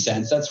worth 50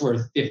 cents. That's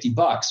worth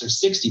 $50 or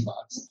 $60.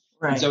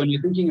 Right. And so when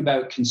you're thinking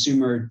about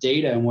consumer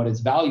data and what is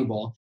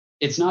valuable,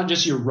 it's not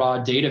just your raw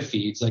data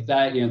feeds like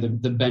that.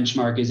 The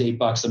benchmark is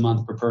 $8 a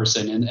month per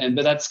person.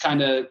 But that's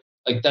kind of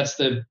like, that's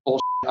the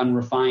bullshit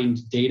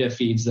unrefined data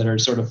feeds that are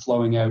sort of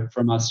flowing out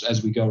from us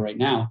as we go right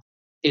now.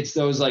 It's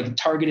those like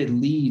targeted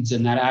leads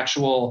and that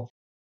actual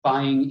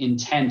buying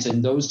intent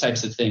and those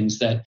types of things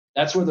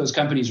that's where those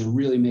companies are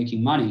really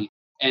making money.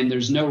 And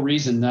there's no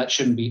reason that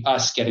shouldn't be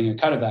us getting a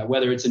cut of that,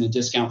 whether it's in a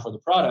discount for the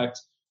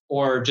product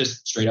or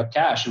just straight up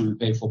cash and we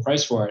pay full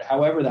price for it,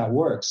 however that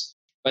works.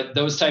 But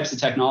those types of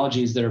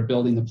technologies that are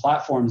building the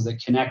platforms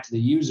that connect the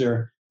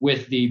user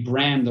with the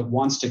brand that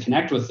wants to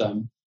connect with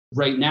them.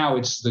 Right now,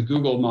 it's the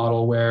Google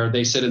model where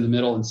they sit in the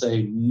middle and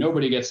say,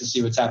 nobody gets to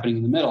see what's happening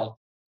in the middle.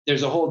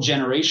 There's a whole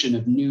generation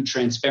of new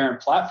transparent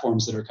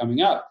platforms that are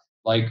coming up,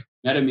 like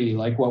MetaMe,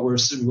 like what we're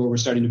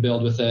starting to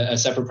build with a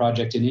separate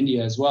project in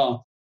India as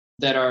well,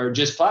 that are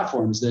just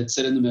platforms that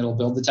sit in the middle,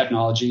 build the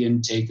technology,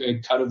 and take a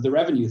cut of the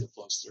revenue that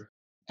flows through.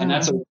 And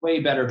that's a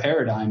way better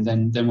paradigm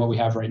than what we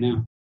have right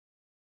now.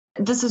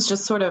 This is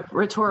just sort of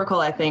rhetorical,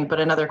 I think, but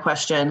another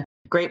question.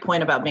 Great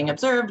point about being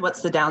observed.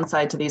 What's the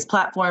downside to these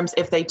platforms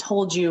if they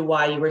told you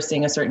why you were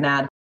seeing a certain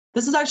ad?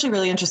 This is actually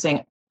really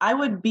interesting. I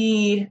would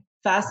be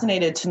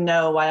fascinated to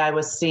know why I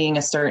was seeing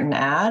a certain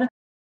ad.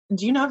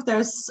 Do you know if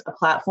there's a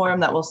platform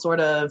that will sort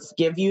of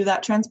give you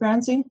that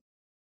transparency?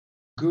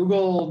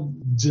 Google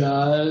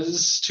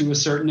does to a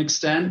certain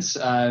extent.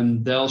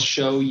 They'll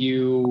show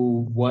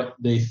you what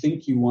they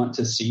think you want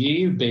to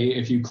see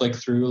if you click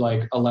through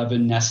like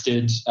 11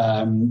 nested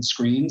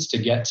screens to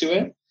get to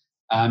it.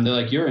 They're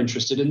like, you're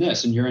interested in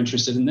this and you're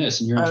interested in this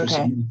and you're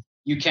interested in.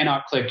 You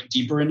cannot click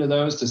deeper into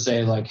those to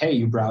say like, hey,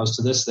 you browse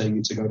to this thing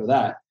and to go to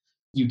that.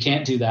 You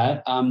can't do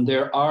that.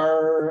 There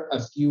are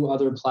a few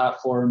other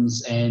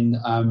platforms, and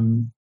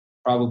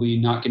probably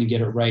not going to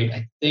get it right.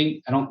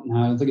 I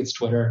don't think it's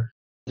Twitter.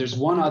 There's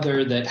one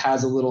other that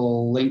has a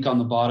little link on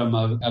the bottom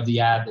of the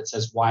ad that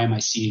says, why am I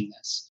seeing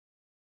this?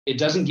 it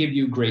doesn't give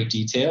you great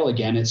detail.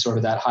 Again, it's sort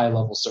of that high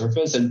level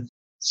surface. And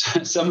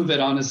some of it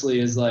honestly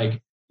is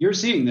like, you're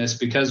seeing this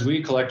because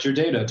we collect your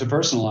data to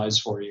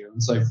personalize for you.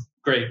 It's like,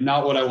 great,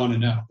 not what I want to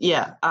know.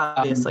 Yeah,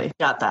 obviously.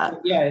 Got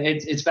that. Yeah,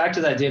 it's back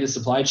to that data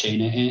supply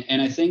chain.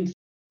 And I think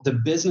the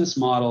business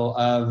model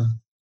of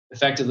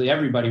effectively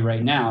everybody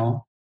right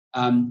now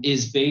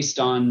is based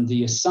on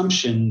the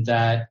assumption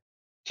that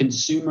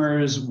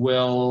consumers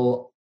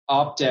will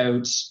opt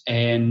out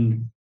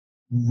and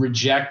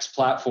reject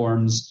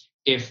platforms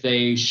if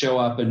they show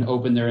up and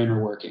open their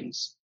inner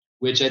workings,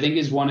 which I think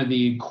is one of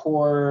the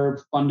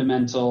core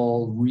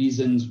fundamental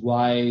reasons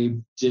why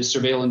the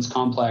surveillance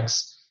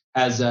complex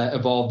has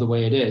evolved the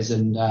way it is.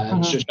 And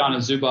Shoshana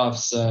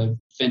Zuboff's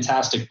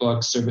fantastic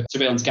book,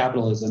 Surveillance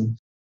Capitalism,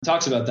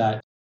 talks about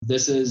that.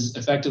 This is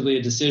effectively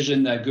a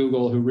decision that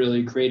Google, who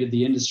really created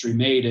the industry,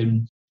 made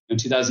in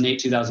 2008,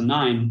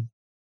 2009,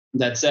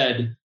 that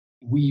said,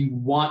 we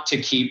want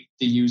to keep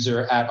the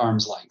user at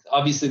arm's length.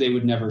 Obviously, they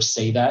would never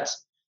say that.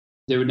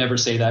 They would never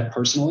say that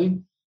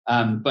personally.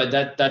 But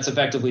that's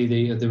effectively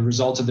the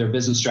result of their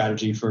business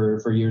strategy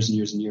for years and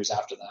years and years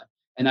after that.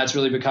 And that's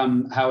really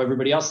become how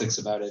everybody else thinks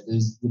about it,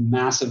 is the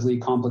massively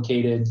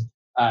complicated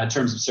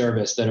terms of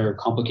service that are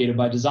complicated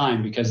by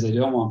design because they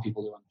don't want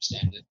people to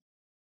understand it.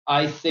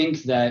 I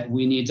think that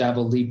we need to have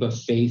a leap of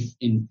faith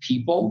in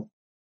people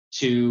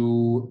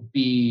to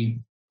be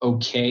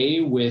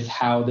okay with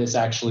how this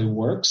actually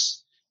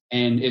works.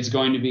 And it's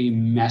going to be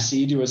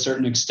messy to a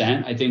certain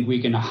extent. I think we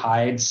can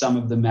hide some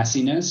of the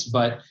messiness,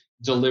 but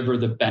deliver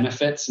the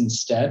benefits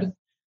instead.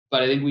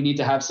 But I think we need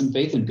to have some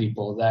faith in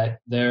people that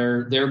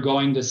they're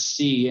going to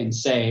see and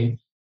say,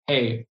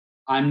 hey,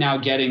 I'm now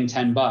getting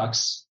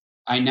 $10.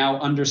 I now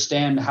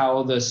understand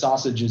how the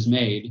sausage is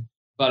made,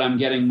 but I'm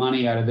getting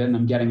money out of it and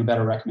I'm getting a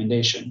better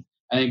recommendation.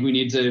 I think we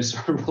need to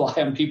sort of rely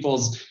on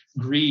people's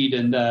greed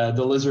and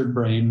the lizard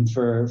brain,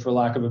 for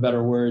lack of a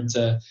better word,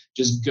 to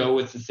just go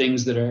with the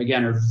things that are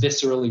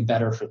viscerally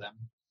better for them.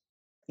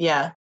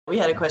 Yeah. We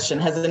had a question.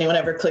 Has anyone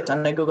ever clicked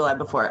on a Google ad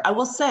before? I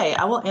will say,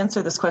 I will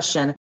answer this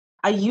question.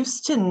 I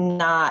used to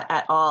not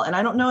at all. And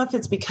I don't know if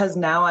it's because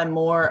now I'm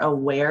more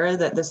aware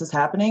that this is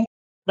happening,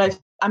 but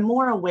I'm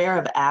more aware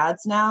of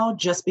ads now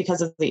just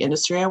because of the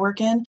industry I work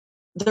in.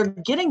 They're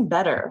getting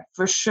better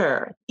for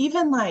sure.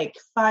 Even like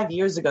 5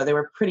 years ago, they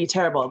were pretty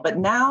terrible. But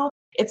now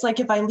it's like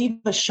if I leave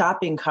a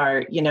shopping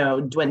cart,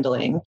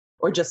 dwindling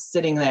or just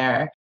sitting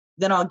there,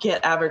 then I'll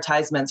get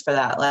advertisements for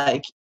that.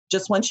 Like,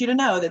 just want you to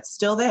know that's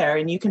still there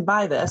and you can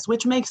buy this,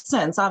 which makes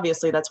sense.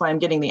 Obviously, that's why I'm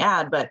getting the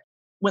ad. But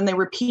when they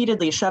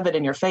repeatedly shove it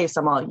in your face,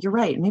 I'm all, you're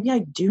right. Maybe I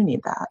do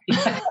need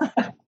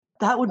that.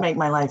 That would make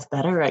my life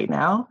better right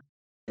now.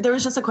 There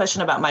was just a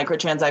question about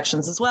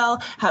microtransactions as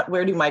well.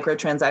 Where do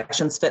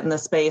microtransactions fit in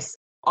this space?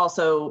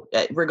 Also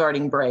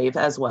regarding Brave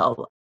as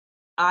well.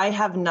 I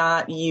have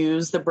not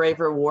used the Brave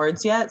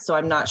rewards yet, so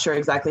I'm not sure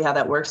exactly how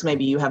that works.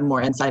 Maybe you have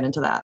more insight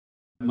into that.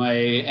 My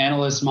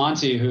analyst,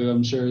 Monty, who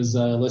I'm sure is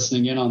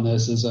listening in on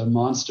this, is a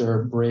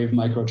monster Brave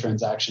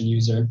microtransaction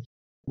user.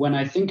 When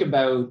I think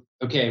about,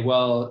 okay,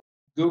 well,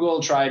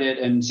 Google tried it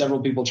and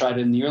several people tried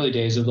it in the early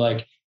days of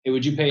like, hey,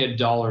 would you pay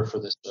 $1 for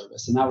this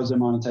service? And that was a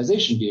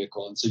monetization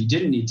vehicle. And so you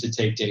didn't need to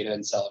take data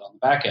and sell it on the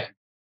back end.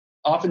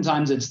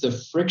 Oftentimes it's the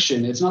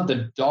friction. It's not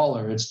the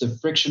dollar. It's the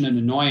friction and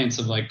annoyance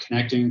of like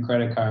connecting a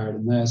credit card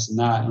and this and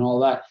that and all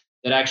that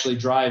actually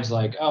drives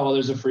like, oh, well,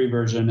 there's a free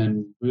version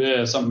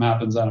and something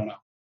happens. I don't know.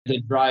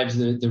 That drives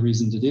the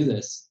reason to do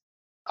this.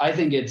 I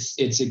think it's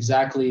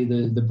exactly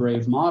the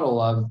Brave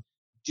model of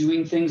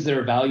doing things that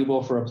are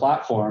valuable for a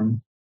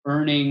platform,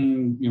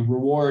 earning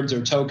rewards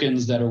or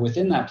tokens that are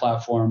within that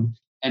platform,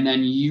 and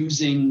then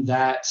using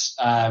that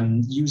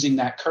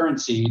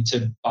currency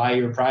to buy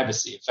your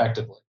privacy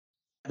effectively.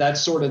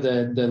 That's sort of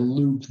the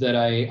loop that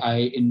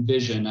I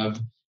envision of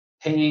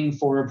paying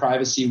for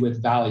privacy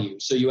with value.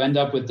 So you end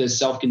up with this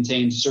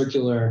self-contained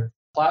circular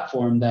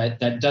platform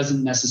that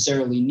doesn't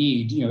necessarily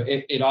need,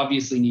 it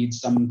obviously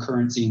needs some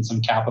currency and some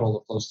capital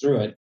that flows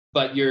through it.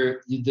 But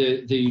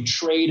the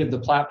trade of the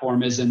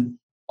platform isn't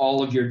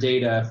all of your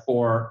data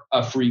for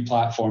a free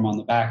platform on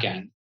the back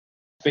end.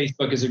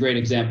 Facebook is a great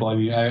example. I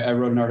mean, I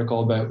wrote an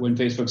article about when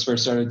Facebook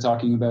first started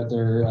talking about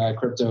their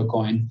crypto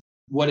coin,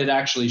 what it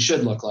actually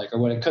should look like or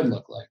what it could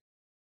look like.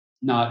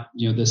 Not,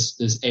 this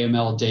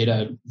AML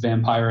data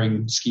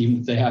vampiring scheme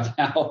that they have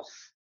now.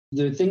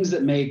 The things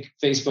that make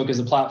Facebook as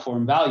a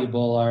platform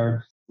valuable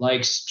are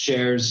likes,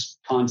 shares,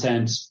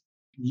 content,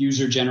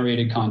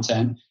 user-generated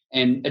content,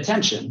 and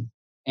attention.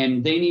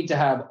 And they need to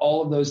have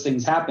all of those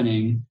things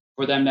happening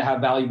for them to have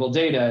valuable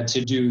data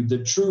to do the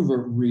true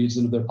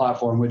reason of their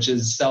platform, which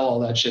is sell all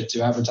that shit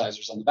to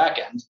advertisers on the back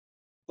end.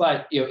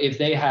 But if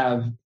they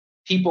have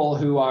people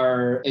who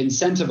are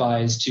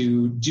incentivized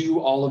to do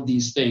all of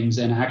these things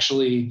and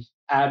actually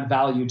add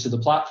value to the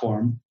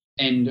platform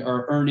and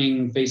are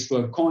earning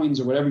Facebook coins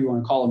or whatever you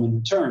want to call them in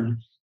return,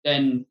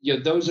 then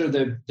those are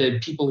the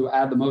people who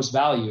add the most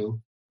value.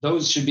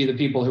 Those should be the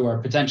people who are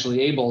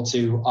potentially able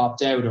to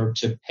opt out or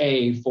to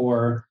pay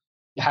for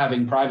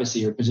having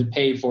privacy or to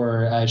pay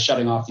for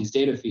shutting off these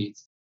data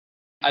feeds.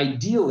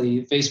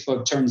 Ideally,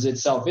 Facebook turns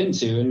itself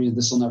into, I mean,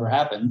 this will never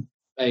happen,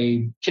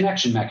 a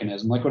connection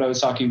mechanism, like what I was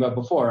talking about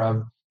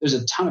before. There's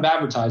a ton of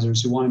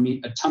advertisers who want to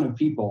meet a ton of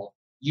people.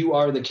 You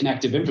are the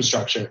connective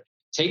infrastructure.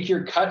 Take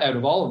your cut out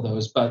of all of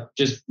those, but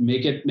just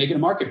make it a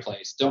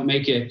marketplace. Don't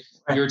make it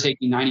you're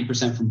taking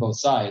 90% from both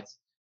sides.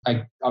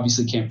 I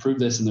obviously can't prove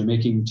this, and they're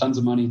making tons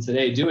of money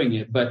today doing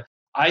it, but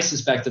I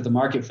suspect that the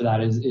market for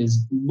that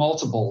is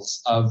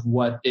multiples of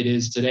what it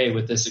is today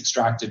with this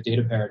extractive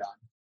data paradigm.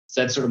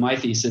 So that's sort of my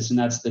thesis, and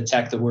that's the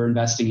tech that we're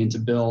investing in to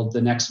build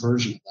the next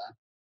version of that.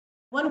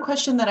 One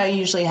question that I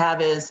usually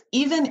have is,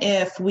 even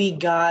if we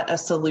got a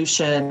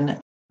solution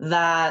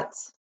that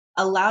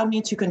allowed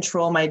me to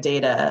control my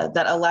data,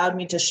 that allowed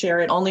me to share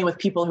it only with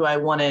people who I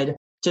wanted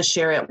to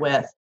share it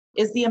with,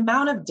 is the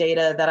amount of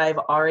data that I've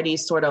already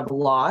sort of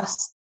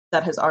lost,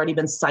 that has already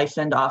been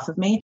siphoned off of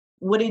me,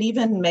 would it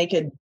even make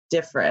a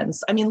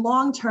difference? I mean,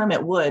 long term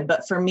it would,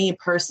 but for me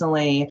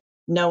personally,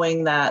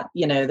 knowing that,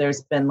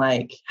 there's been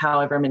like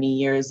however many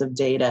years of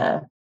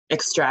data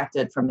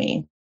extracted from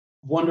me.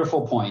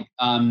 Wonderful point.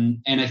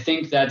 And I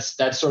think that's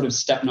sort of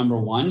step number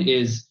one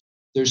is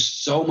there's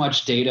so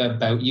much data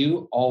about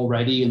you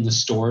already in the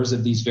stores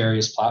of these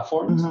various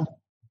platforms,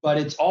 but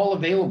it's all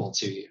available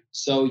to you.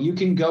 So you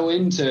can go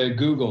into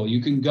Google,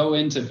 you can go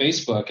into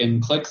Facebook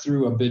and click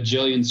through a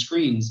bajillion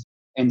screens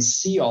and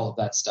see all of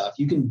that stuff.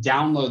 You can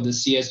download the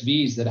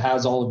CSVs that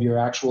has all of your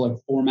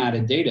actual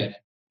formatted data in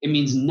it. It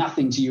means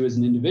nothing to you as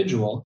an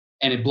individual.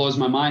 And it blows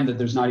my mind that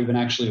there's not even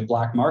actually a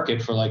black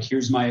market for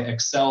here's my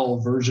Excel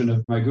version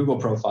of my Google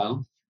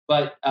profile.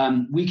 But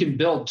we can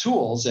build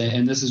tools,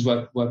 and this is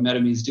what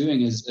MetaMe is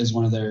doing is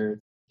one of their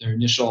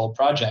initial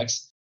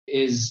projects,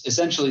 is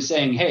essentially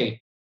saying,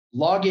 hey,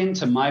 log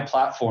into my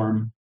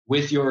platform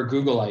with your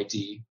Google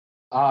ID.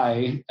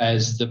 I,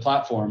 as the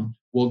platform,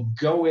 will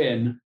go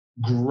in,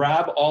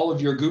 grab all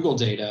of your Google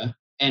data,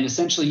 and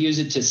essentially use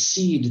it to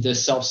seed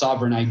this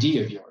self-sovereign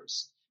ID of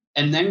yours.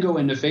 And then go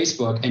into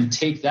Facebook and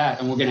take that,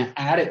 and we're going to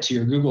add it to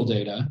your Google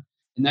data.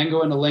 And then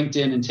go into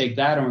LinkedIn and take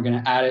that, and we're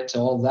going to add it to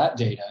all that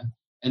data.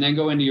 And then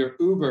go into your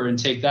Uber and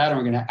take that, and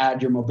we're going to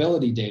add your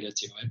mobility data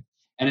to it.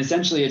 And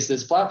essentially, it's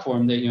this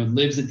platform that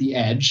lives at the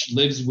edge,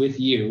 lives with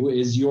you,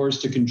 is yours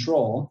to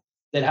control,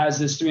 that has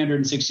this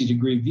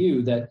 360-degree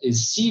view that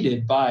is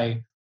seeded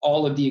by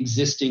all of the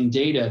existing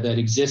data that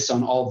exists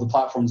on all of the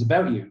platforms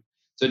about you.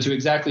 So to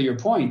exactly your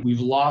point, we've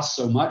lost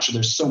so much.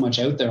 There's so much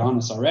out there on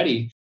us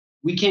already.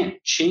 We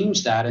can't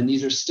change that. And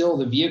these are still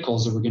the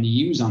vehicles that we're going to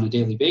use on a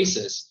daily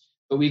basis.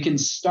 But we can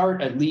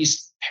start at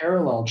least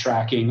parallel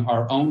tracking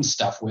our own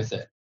stuff with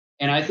it.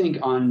 And I think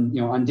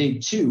on day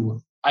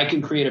 2, I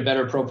can create a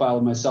better profile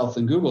of myself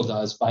than Google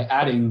does by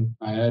adding,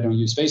 I don't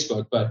use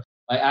Facebook, but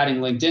by adding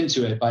LinkedIn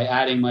to it, by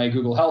adding my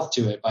Google Health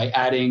to it, by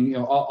adding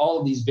all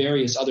of these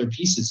various other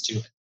pieces to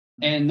it.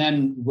 And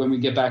then when we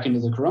get back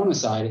into the Corona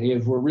side,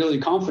 if we're really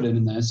confident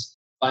in this,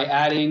 by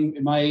adding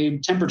my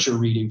temperature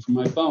reading from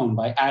my phone,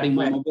 by adding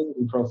my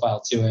mobility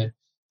profile to it,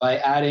 by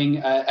adding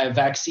a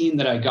vaccine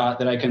that I got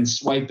that I can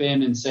swipe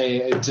in and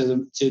say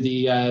to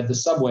the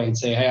subway and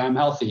say, hey, I'm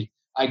healthy,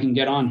 I can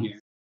get on here.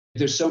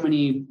 There's so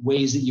many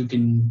ways that you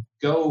can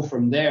go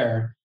from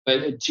there.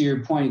 But to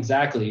your point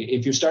exactly,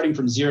 if you're starting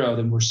from zero,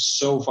 then we're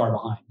so far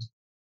behind.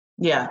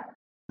 Yeah.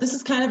 This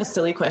is kind of a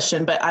silly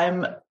question, but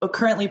I'm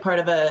currently part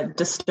of a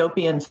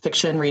dystopian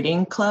fiction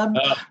reading club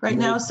right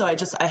now. So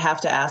I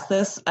have to ask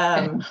this.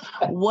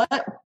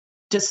 What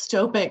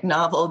dystopic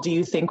novel do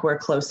you think we're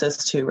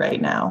closest to right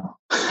now?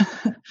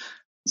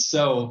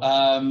 So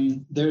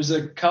there's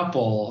a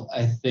couple,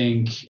 I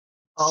think.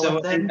 All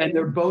of them? And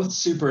they're both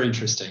super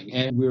interesting.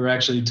 And we were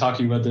actually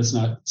talking about this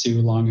not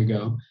too long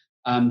ago.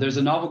 There's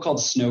a novel called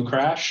Snow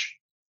Crash,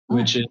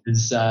 which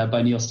is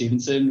by Neil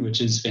Stephenson, which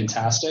is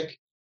fantastic.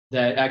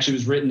 That actually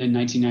was written in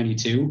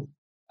 1992.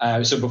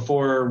 So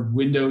before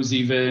Windows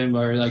even,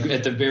 or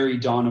at the very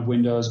dawn of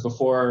Windows,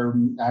 before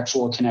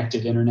actual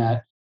connected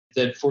internet,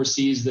 that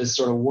foresees this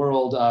sort of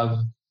world of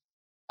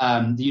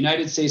the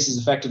United States is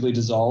effectively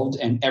dissolved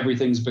and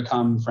everything's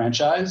become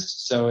franchised.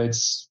 So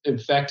it's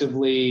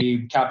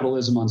effectively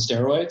capitalism on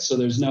steroids. So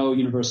there's no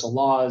universal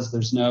laws,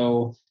 there's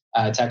no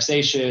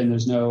taxation,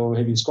 there's no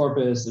habeas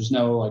corpus, there's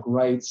no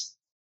rights.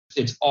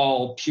 It's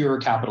all pure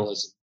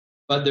capitalism.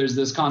 But there's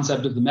this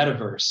concept of the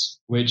metaverse,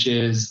 which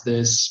is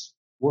this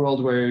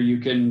world where you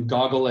can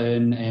goggle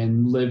in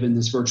and live in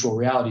this virtual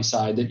reality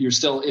side, that you're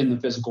still in the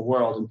physical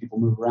world and people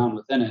move around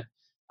within it.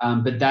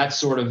 But that's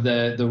sort of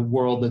the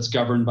world that's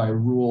governed by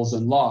rules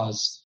and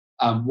laws,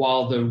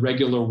 while the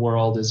regular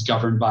world is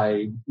governed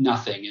by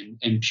nothing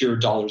and pure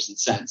dollars and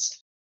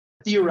cents.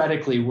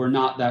 Theoretically, we're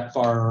not that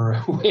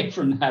far away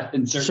from that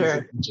in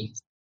certain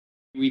situations.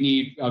 We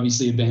need,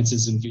 obviously,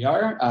 advances in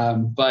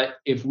VR. But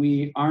if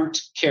we aren't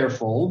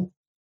careful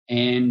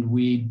and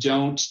we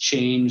don't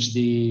change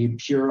the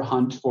pure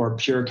hunt for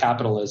pure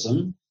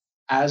capitalism,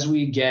 as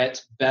we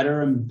get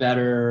better and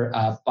better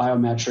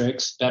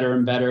biometrics, better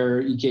and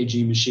better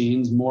EKG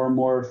machines, more and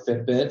more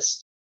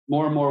Fitbits,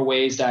 more and more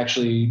ways to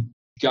actually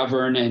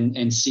govern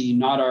and see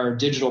not our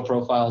digital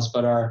profiles,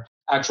 but our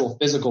actual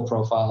physical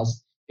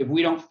profiles. if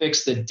we don't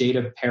fix the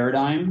data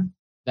paradigm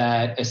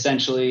that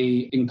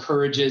essentially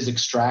encourages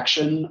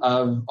extraction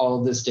of all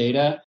of this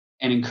data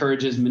and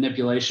encourages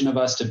manipulation of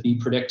us to be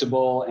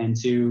predictable and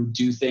to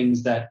do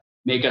things that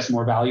make us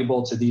more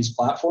valuable to these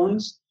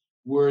platforms,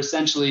 we're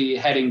essentially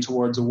heading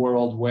towards a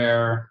world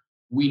where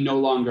we no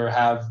longer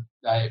have,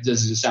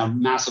 this is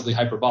sound massively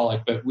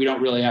hyperbolic, but we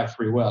don't really have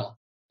free will.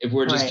 If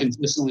we're just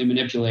consistently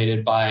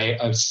manipulated by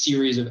a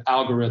series of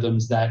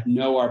algorithms that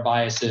know our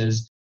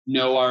biases,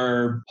 know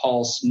our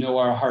pulse, know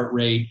our heart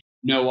rate,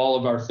 know all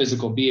of our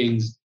physical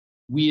beings,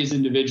 we as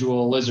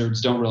individual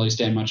lizards don't really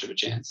stand much of a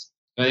chance.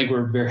 I think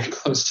we're very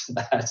close to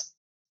that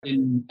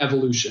in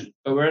evolution,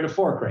 but we're at a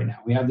fork right now.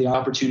 We have the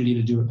opportunity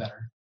to do it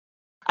better.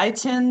 I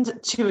tend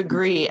to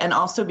agree and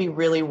also be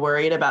really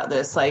worried about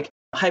this, like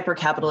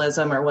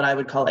hyper-capitalism, or what I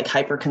would call like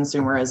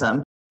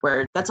hyper-consumerism,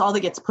 where that's all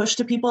that gets pushed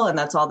to people and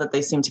that's all that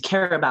they seem to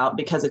care about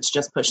because it's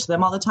just pushed to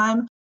them all the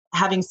time.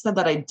 Having said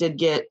that, I did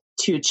get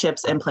 2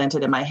 chips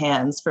implanted in my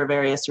hands for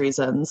various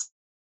reasons.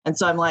 And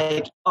so I'm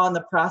like on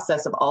the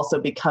process of also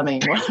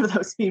becoming one of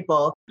those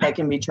people that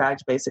can be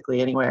tracked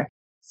basically anywhere.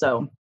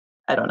 So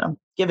I don't know,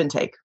 give and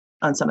take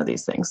on some of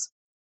these things.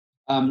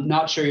 I'm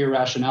not sure your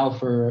rationale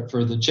for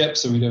the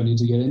chips, so we don't need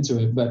to get into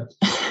it. But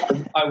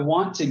I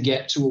want to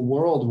get to a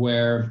world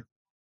where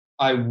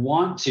I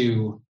want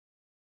to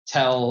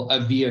tell a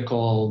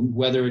vehicle,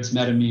 whether it's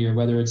MetaMe or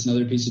whether it's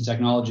another piece of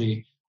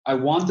technology, I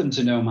want them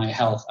to know my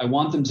health. I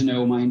want them to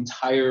know my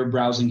entire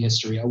browsing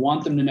history. I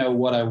want them to know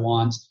what I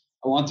want.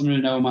 I want them to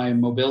know my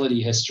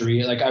mobility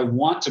history. Like I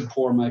want to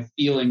pour my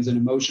feelings and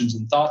emotions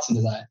and thoughts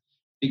into that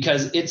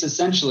because it's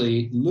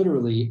essentially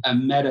literally a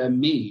meta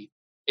me.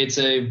 It's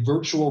a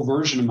virtual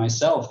version of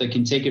myself that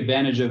can take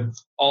advantage of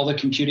all the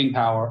computing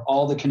power,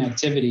 all the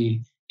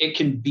connectivity. It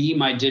can be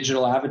my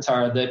digital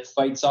avatar that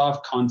fights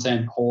off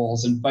content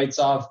holes and fights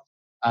off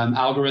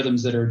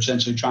algorithms that are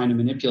essentially trying to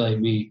manipulate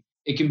me.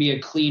 It can be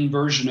a clean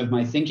version of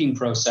my thinking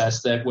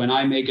process that when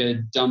I make a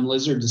dumb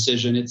lizard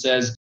decision, it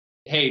says,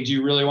 hey, do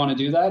you really want to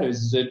do that?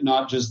 Is it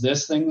not just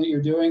this thing that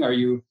you're doing? Are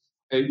you,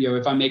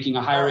 if I'm making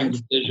a hiring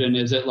decision,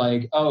 is it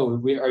like, oh,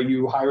 are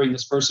you hiring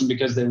this person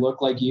because they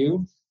look like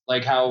you?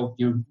 Like how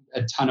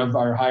a ton of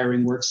our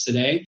hiring works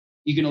today.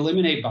 You can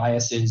eliminate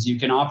biases. You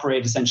can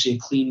operate essentially a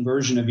clean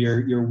version of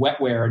your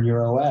wetware and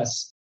your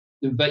OS.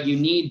 But you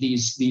need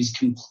these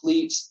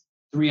complete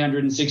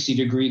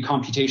 360-degree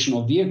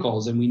computational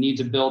vehicles, and we need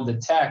to build the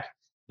tech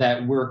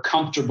that we're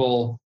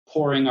comfortable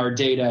pouring our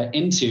data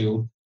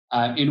into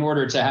in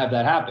order to have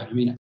that happen. I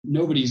mean,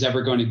 nobody's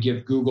ever going to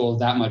give Google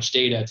that much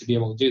data to be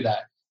able to do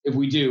that. If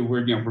we do,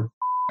 we're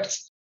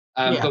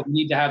but we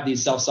need to have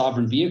these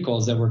self-sovereign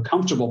vehicles that we're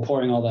comfortable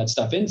pouring all that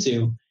stuff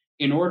into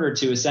in order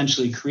to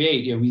essentially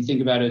create, we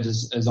think about it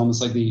as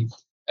almost like the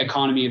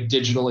economy of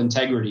digital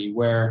integrity,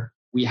 where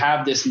we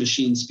have this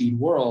machine speed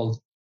world,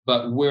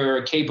 but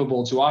we're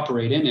capable to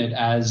operate in it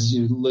as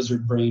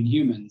lizard brain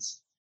humans.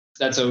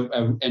 That's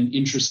an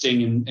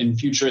interesting and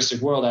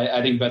futuristic world.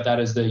 I think about that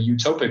as the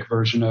utopic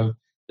version of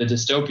the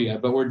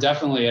dystopia, but we're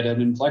definitely at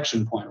an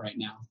inflection point right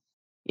now.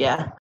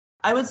 Yeah.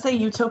 I would say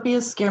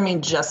utopias scare me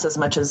just as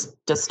much as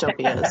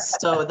dystopias.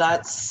 So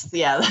that's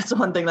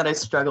one thing that I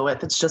struggle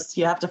with. It's just,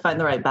 you have to find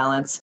the right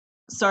balance.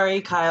 Sorry,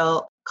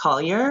 Kyle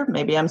Collier,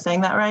 maybe I'm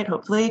saying that right,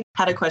 hopefully,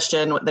 had a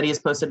question that he's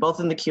posted both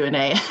in the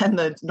Q&A and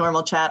the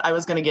normal chat. I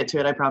was going to get to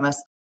it, I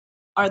promise.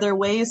 Are there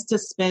ways to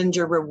spend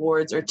your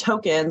rewards or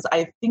tokens?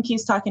 I think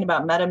he's talking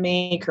about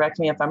MetaMe, correct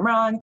me if I'm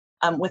wrong,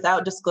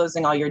 without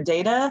disclosing all your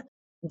data.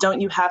 Don't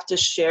you have to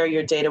share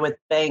your data with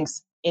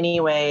banks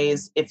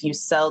anyways if you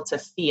sell to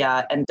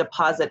fiat and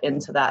deposit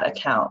into that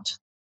account?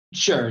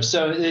 Sure.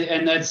 So,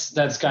 and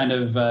that's kind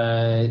of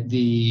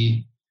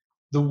the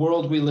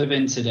world we live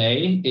in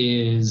today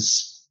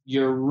is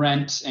your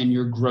rent and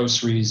your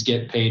groceries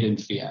get paid in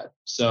fiat.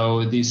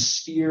 So the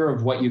sphere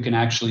of what you can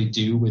actually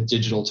do with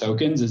digital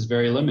tokens is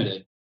very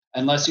limited,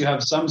 unless you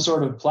have some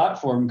sort of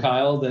platform,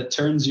 Kyle, that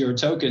turns your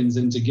tokens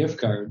into gift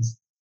cards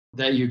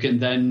that you can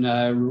then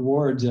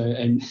reward.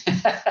 And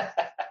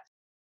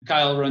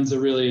Kyle runs a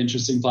really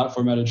interesting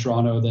platform out of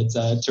Toronto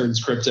that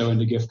turns crypto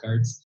into gift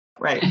cards.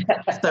 Right.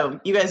 So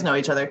you guys know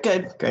each other.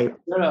 Good. Great.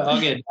 No, all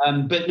good.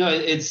 But no,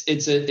 it's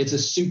a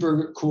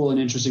super cool and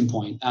interesting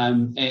point.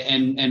 And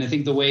I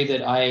think the way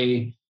that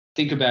I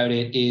think about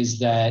it is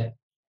that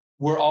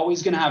we're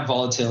always going to have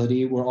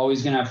volatility. We're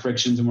always going to have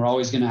frictions, and we're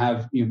always going to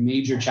have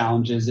major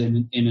challenges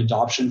in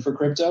adoption for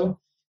crypto,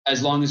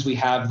 as long as we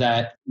have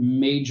that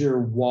major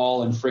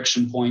wall and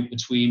friction point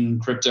between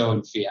crypto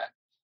and fiat.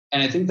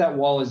 And I think that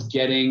wall is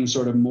getting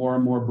sort of more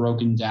and more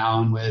broken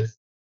down with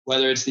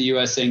whether it's the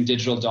US saying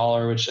digital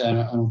dollar, which I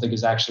don't think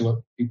is actually what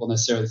people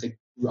necessarily think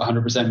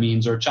 100%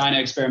 means, or China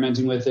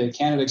experimenting with it,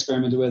 Canada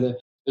experimented with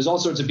it. There's all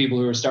sorts of people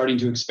who are starting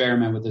to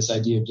experiment with this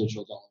idea of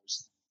digital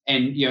dollars.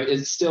 And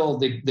it's still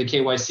the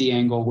KYC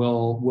angle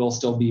will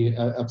still be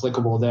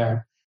applicable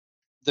there.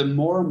 The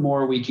more and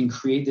more we can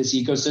create this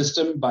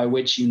ecosystem by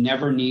which you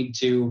never need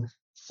to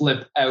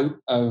flip out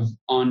of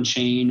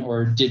on-chain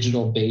or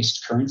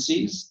digital-based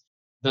currencies,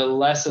 the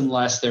less and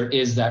less there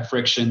is that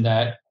friction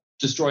that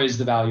destroys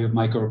the value of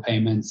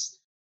micropayments,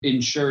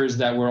 ensures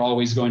that we're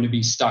always going to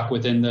be stuck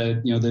within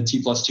the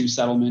T+2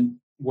 settlement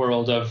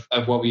world of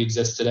what we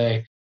exist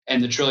today,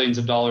 and the trillions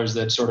of dollars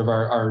that sort of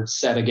are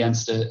set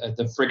against it,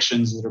 the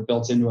frictions that are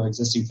built into our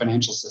existing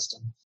financial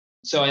system.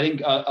 So I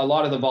think a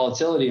lot of the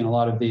volatility and a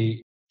lot of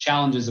the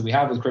challenges that we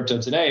have with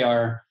crypto today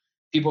are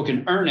people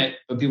can earn it,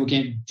 but people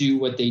can't do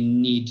what they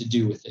need to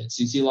do with it.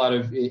 So you see a lot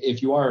of,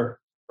 if you are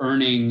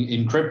earning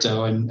in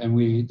crypto, and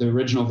the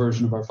original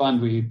version of our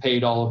fund, we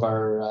paid all of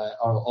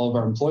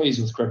our employees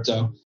with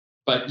crypto,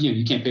 but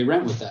you can't pay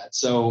rent with that.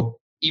 So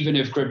even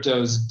if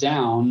crypto's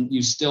down,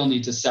 you still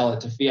need to sell it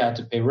to fiat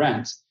to pay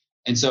rent.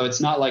 And so it's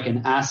not like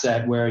an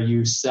asset where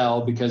you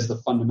sell because the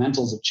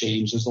fundamentals have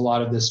changed. There's a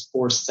lot of this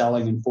forced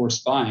selling and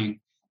forced buying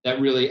that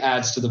really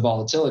adds to the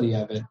volatility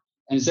of it.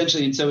 And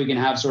essentially, until we can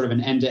have sort of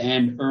an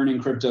end-to-end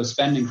earning crypto,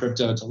 spending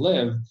crypto to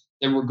live,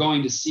 then we're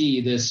going to see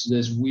this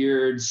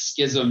weird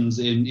schisms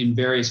in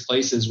various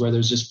places where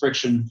there's just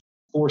friction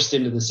forced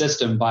into the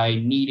system by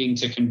needing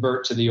to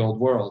convert to the old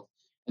world.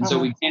 And so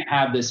we can't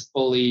have this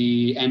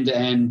fully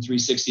end-to-end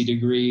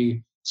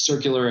 360-degree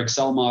circular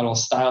Excel model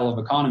style of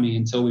economy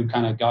until we've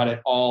kind of got it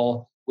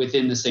all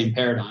within the same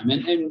paradigm.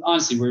 And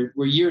honestly,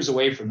 we're years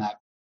away from that.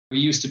 We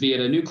used to be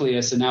at a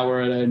nucleus, and now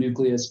we're at a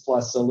nucleus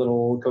plus a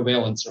little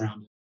covalence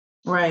around it.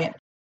 Right.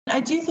 I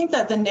do think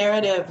that the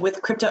narrative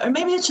with crypto, or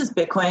maybe it's just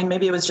Bitcoin,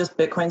 maybe it was just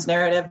Bitcoin's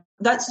narrative,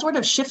 that sort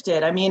of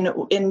shifted. I mean,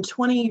 in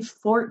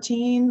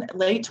 2014,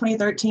 late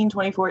 2013,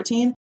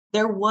 2014,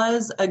 there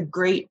was a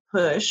great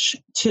push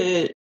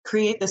to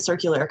create the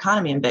circular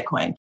economy in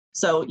Bitcoin.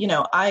 So,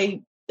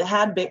 I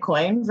had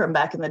Bitcoin from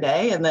back in the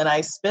day, and then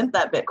I spent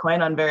that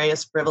Bitcoin on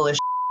various frivolous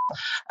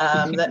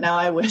that now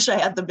I wish I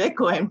had the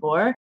Bitcoin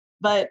for.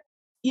 But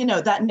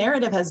that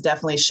narrative has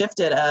definitely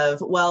shifted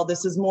of, well,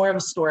 this is more of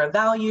a store of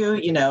value,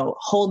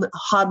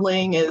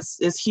 hodling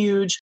is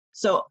huge.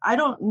 So I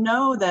don't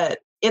know that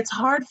it's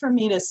hard for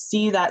me to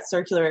see that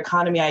circular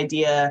economy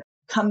idea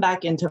come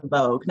back into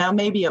vogue. Now,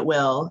 maybe it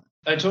will.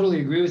 I totally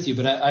agree with you,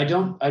 but I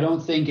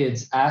don't think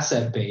it's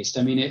asset based.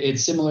 I mean,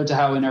 it's similar to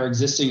how in our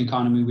existing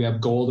economy, we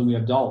have gold and we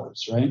have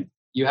dollars, right?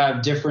 You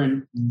have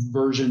different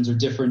versions or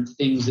different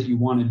things that you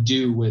want to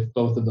do with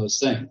both of those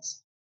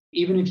things.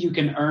 Even if you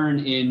can earn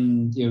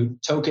in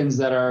tokens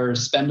that are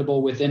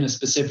spendable within a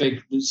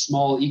specific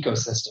small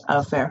ecosystem.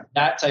 Oh, fair.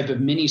 That type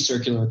of mini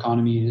circular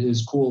economy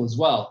is cool as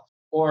well.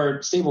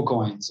 Or stable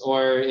coins,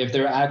 or if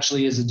there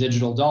actually is a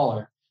digital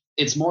dollar.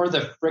 It's more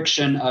the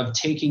friction of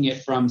taking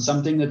it from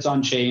something that's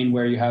on chain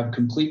where you have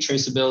complete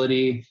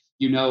traceability,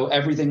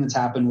 everything that's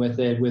happened with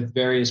it, with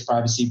various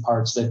privacy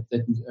parts that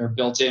are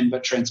built in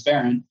but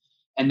transparent,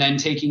 and then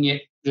taking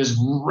it, just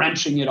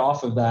wrenching it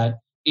off of that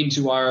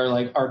into our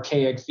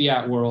archaic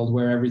fiat world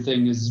where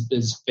everything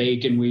is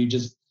fake and we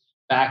just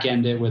back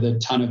end it with a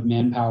ton of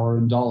manpower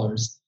and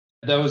dollars.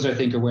 Those, I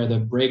think, are where the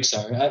breaks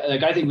are.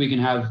 I think we can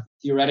have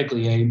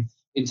theoretically a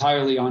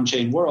entirely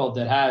on-chain world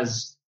that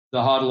has the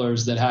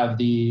hodlers that have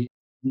the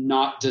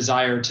not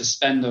desire to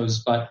spend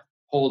those, but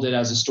hold it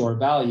as a store of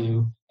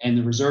value and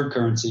the reserve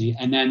currency.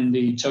 And then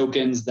the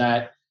tokens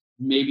that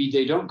maybe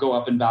they don't go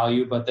up in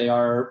value, but they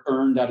are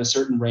earned at a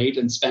certain rate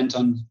and spent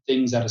on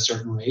things at a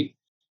certain rate,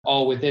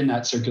 all within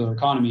that circular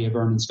economy of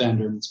earn and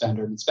spend, earn and spend,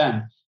 earn and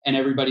spend. And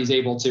everybody's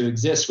able to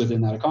exist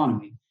within that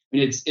economy. I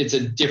mean, it's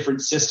a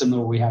different system than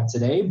what we have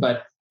today,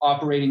 but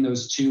operating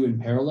those two in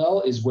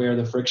parallel is where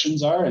the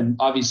frictions are. And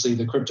obviously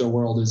the crypto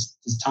world is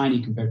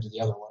tiny compared to the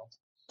other world.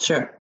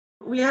 Sure.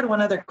 We had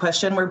one other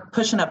question. We're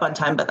pushing up on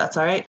time, but that's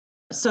all right.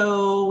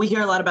 So we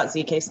hear a lot about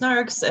ZK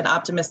snarks and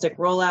optimistic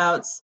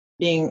rollouts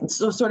being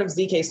sort of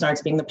ZK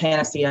snarks being the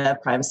panacea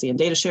of privacy and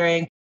data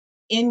sharing.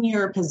 In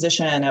your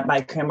position at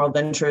Bicameral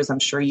Ventures, I'm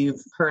sure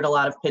you've heard a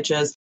lot of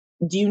pitches.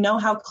 Do you know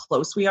how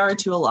close we are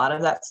to a lot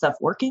of that stuff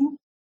working?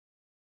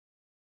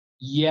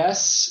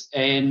 Yes,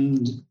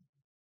 and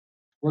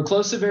we're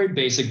close to very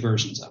basic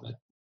versions of it.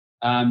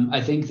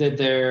 I think that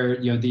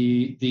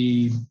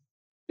the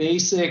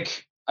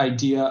basic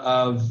idea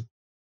of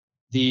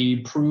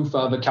the proof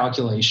of a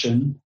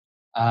calculation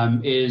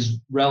is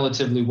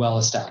relatively well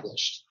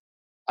established.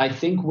 I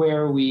think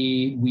where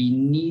we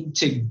need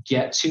to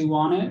get to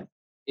on it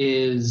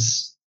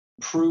is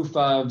proof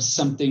of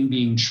something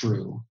being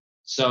true.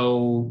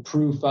 So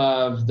proof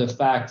of the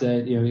fact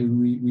that,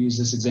 we use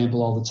this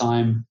example all the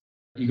time.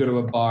 You go to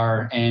a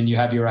bar and you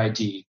have your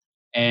ID,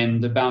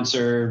 and the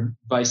bouncer,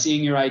 by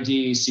seeing your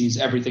ID, sees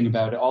everything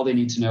about it. All they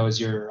need to know is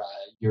your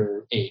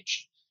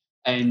age.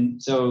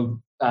 And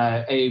so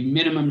a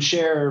minimum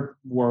share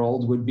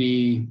world would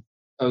be,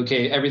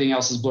 okay, everything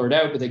else is blurred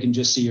out, but they can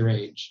just see your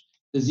age.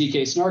 The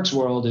ZK Snarks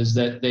world is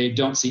that they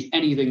don't see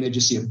anything. They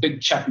just see a big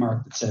check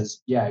mark that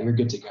says, yeah, you're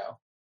good to go.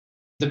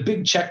 The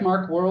big check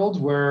mark world,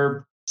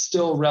 we're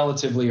still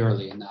relatively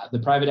early in that. The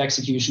private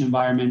execution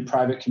environment,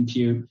 private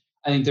compute,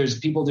 I think there's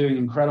people doing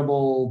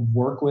incredible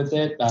work with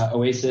it.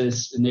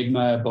 Oasis,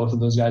 Enigma, both of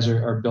those guys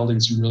are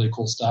building some really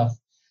cool stuff.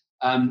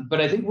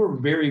 But I think we're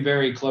very,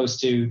 very close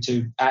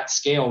to at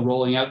scale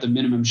rolling out the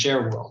minimum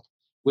share world,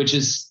 which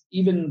is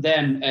even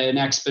then an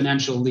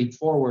exponential leap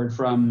forward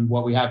from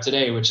what we have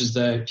today, which is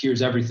the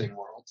here's everything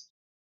world.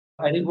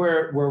 I think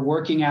we're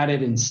working at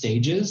it in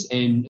stages,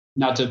 and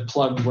not to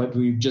plug what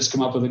we've just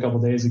come up with a couple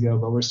of days ago,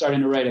 but we're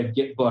starting to write a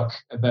Git book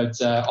about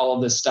all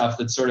of this stuff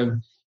that sort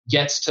of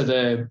gets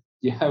to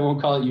I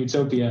won't call it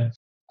utopia,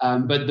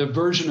 but the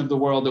version of the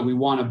world that we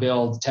want to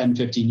build 10,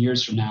 15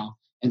 years from now,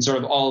 and sort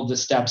of all of the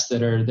steps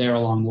that are there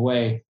along the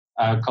way,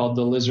 called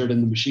The Lizard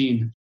and the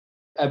Machine.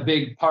 A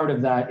big part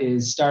of that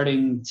is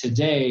starting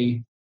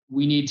today.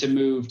 We need to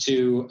move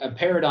to a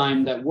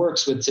paradigm that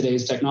works with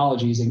today's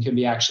technologies and can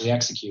be actually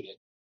executed.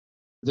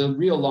 The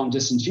real long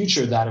distance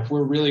future of that, if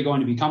we're really going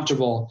to be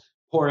comfortable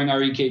pouring our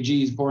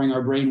EKGs, pouring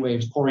our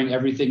brainwaves, pouring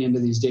everything into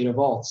these data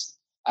vaults,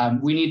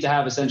 we need to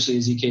have essentially a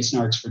ZK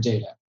Snarks for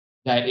data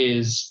that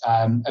is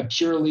a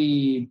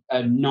purely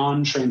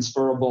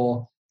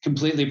non-transferable,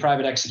 completely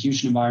private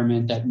execution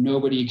environment that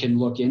nobody can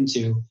look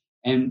into.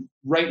 And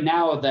right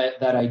now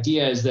that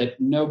idea is that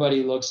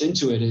nobody looks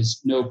into it, is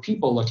no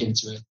people look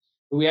into it.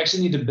 But we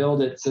actually need to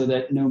build it so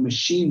that no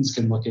machines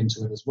can look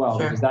into it as well,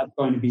 Sure. because that's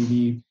going to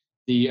be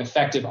the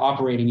effective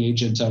operating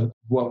agent of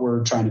what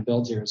we're trying to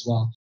build here as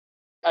well.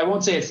 I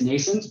won't say it's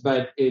nascent,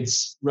 but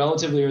it's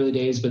relatively early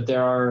days, but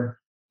there are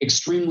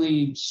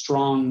extremely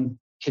strong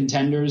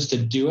contenders to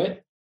do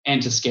it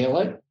and to scale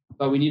it,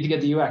 but we need to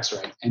get the UX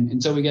right. And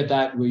until we get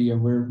that,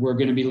 we're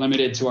going to be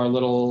limited to our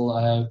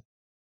little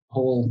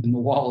hole in the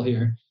wall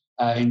here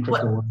in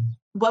crypto world.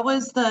 What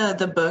was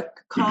the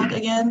book called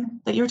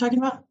again that you were talking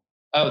about?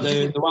 Oh,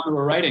 the one that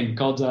we're writing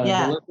called The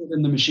Lizard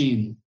and the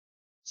Machine.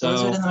 So,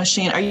 Lizard and the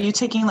Machine. Are you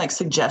taking like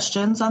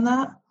suggestions on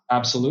that?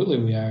 Absolutely,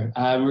 we are.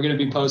 We're going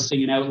to be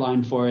posting an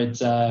outline for it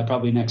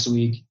probably next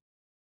week.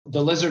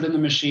 The Lizard and the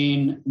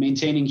Machine,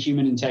 maintaining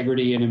human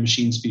integrity in a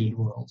machine-speeded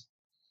world.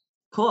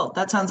 Cool.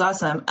 That sounds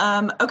awesome.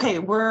 Okay,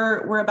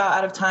 we're about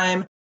out of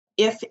time.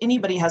 If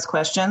anybody has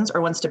questions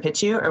or wants to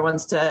pitch you or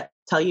wants to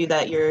tell you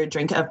that your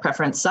drink of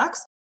preference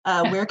sucks,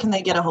 where can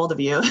they get a hold of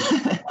you?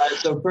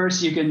 So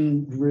first, you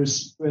can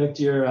restrict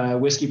your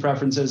whiskey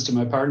preferences to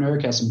my partner,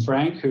 Kesem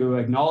Frank, who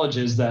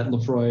acknowledges that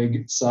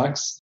Laphroaig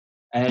sucks.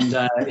 And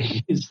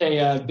he's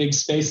a big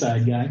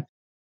space-side guy.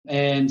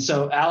 And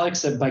so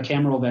Alex at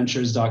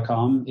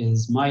bicameralventures.com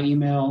is my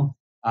email.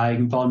 You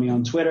can follow me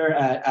on Twitter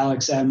at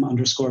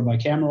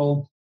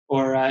alexm_bicameral,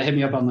 or hit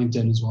me up on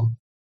LinkedIn as well.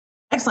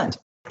 Excellent.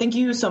 Thank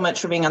you so much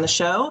for being on the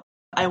show.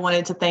 I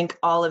wanted to thank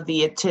all of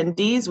the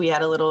attendees. We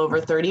had a little over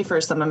 30 for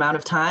some amount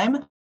of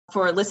time,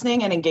 for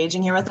listening and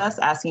engaging here with us,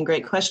 asking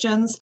great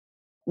questions.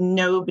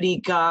 Nobody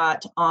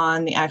got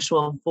on the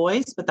actual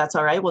voice, but that's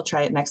all right. We'll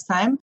try it next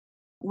time.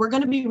 We're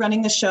going to be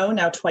running the show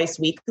now twice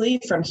weekly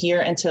from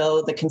here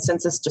until the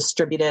Consensus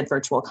Distributed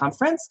Virtual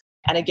Conference.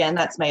 And again,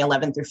 that's May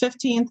 11th through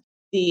 15th.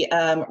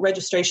 The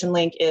registration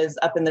link is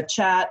up in the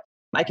chat.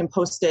 I can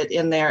post it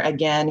in there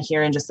again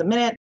here in just a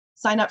minute.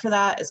 Sign up for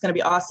that. It's going to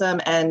be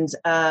awesome. And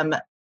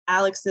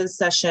Alex's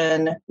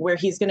session, where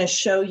he's going to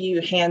show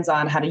you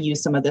hands-on how to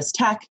use some of this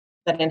tech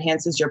that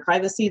enhances your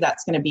privacy,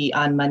 that's going to be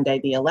on Monday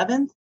the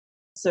 11th.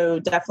 So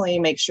definitely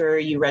make sure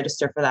you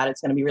register for that. It's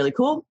going to be really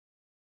cool.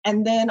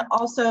 And then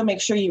also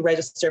make sure you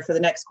register for the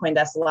next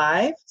CoinDesk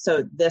Live.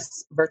 So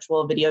this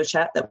virtual video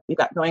chat that we've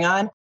got going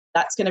on,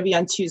 that's going to be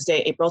on Tuesday,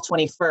 April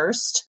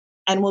 21st.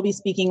 And we'll be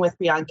speaking with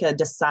Priyanka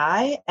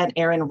Desai and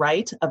Aaron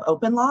Wright of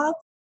OpenLaw.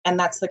 And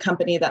that's the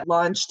company that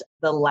launched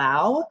the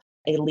LAO,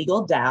 a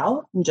legal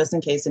DAO. And just in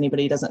case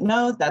anybody doesn't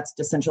know, that's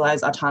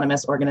Decentralized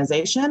Autonomous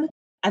Organization.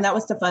 And that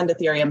was to fund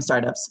Ethereum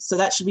startups. So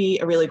that should be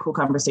a really cool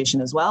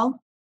conversation as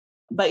well.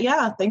 But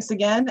yeah, thanks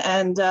again.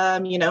 And,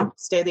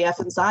 stay the F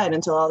inside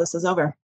until all this is over.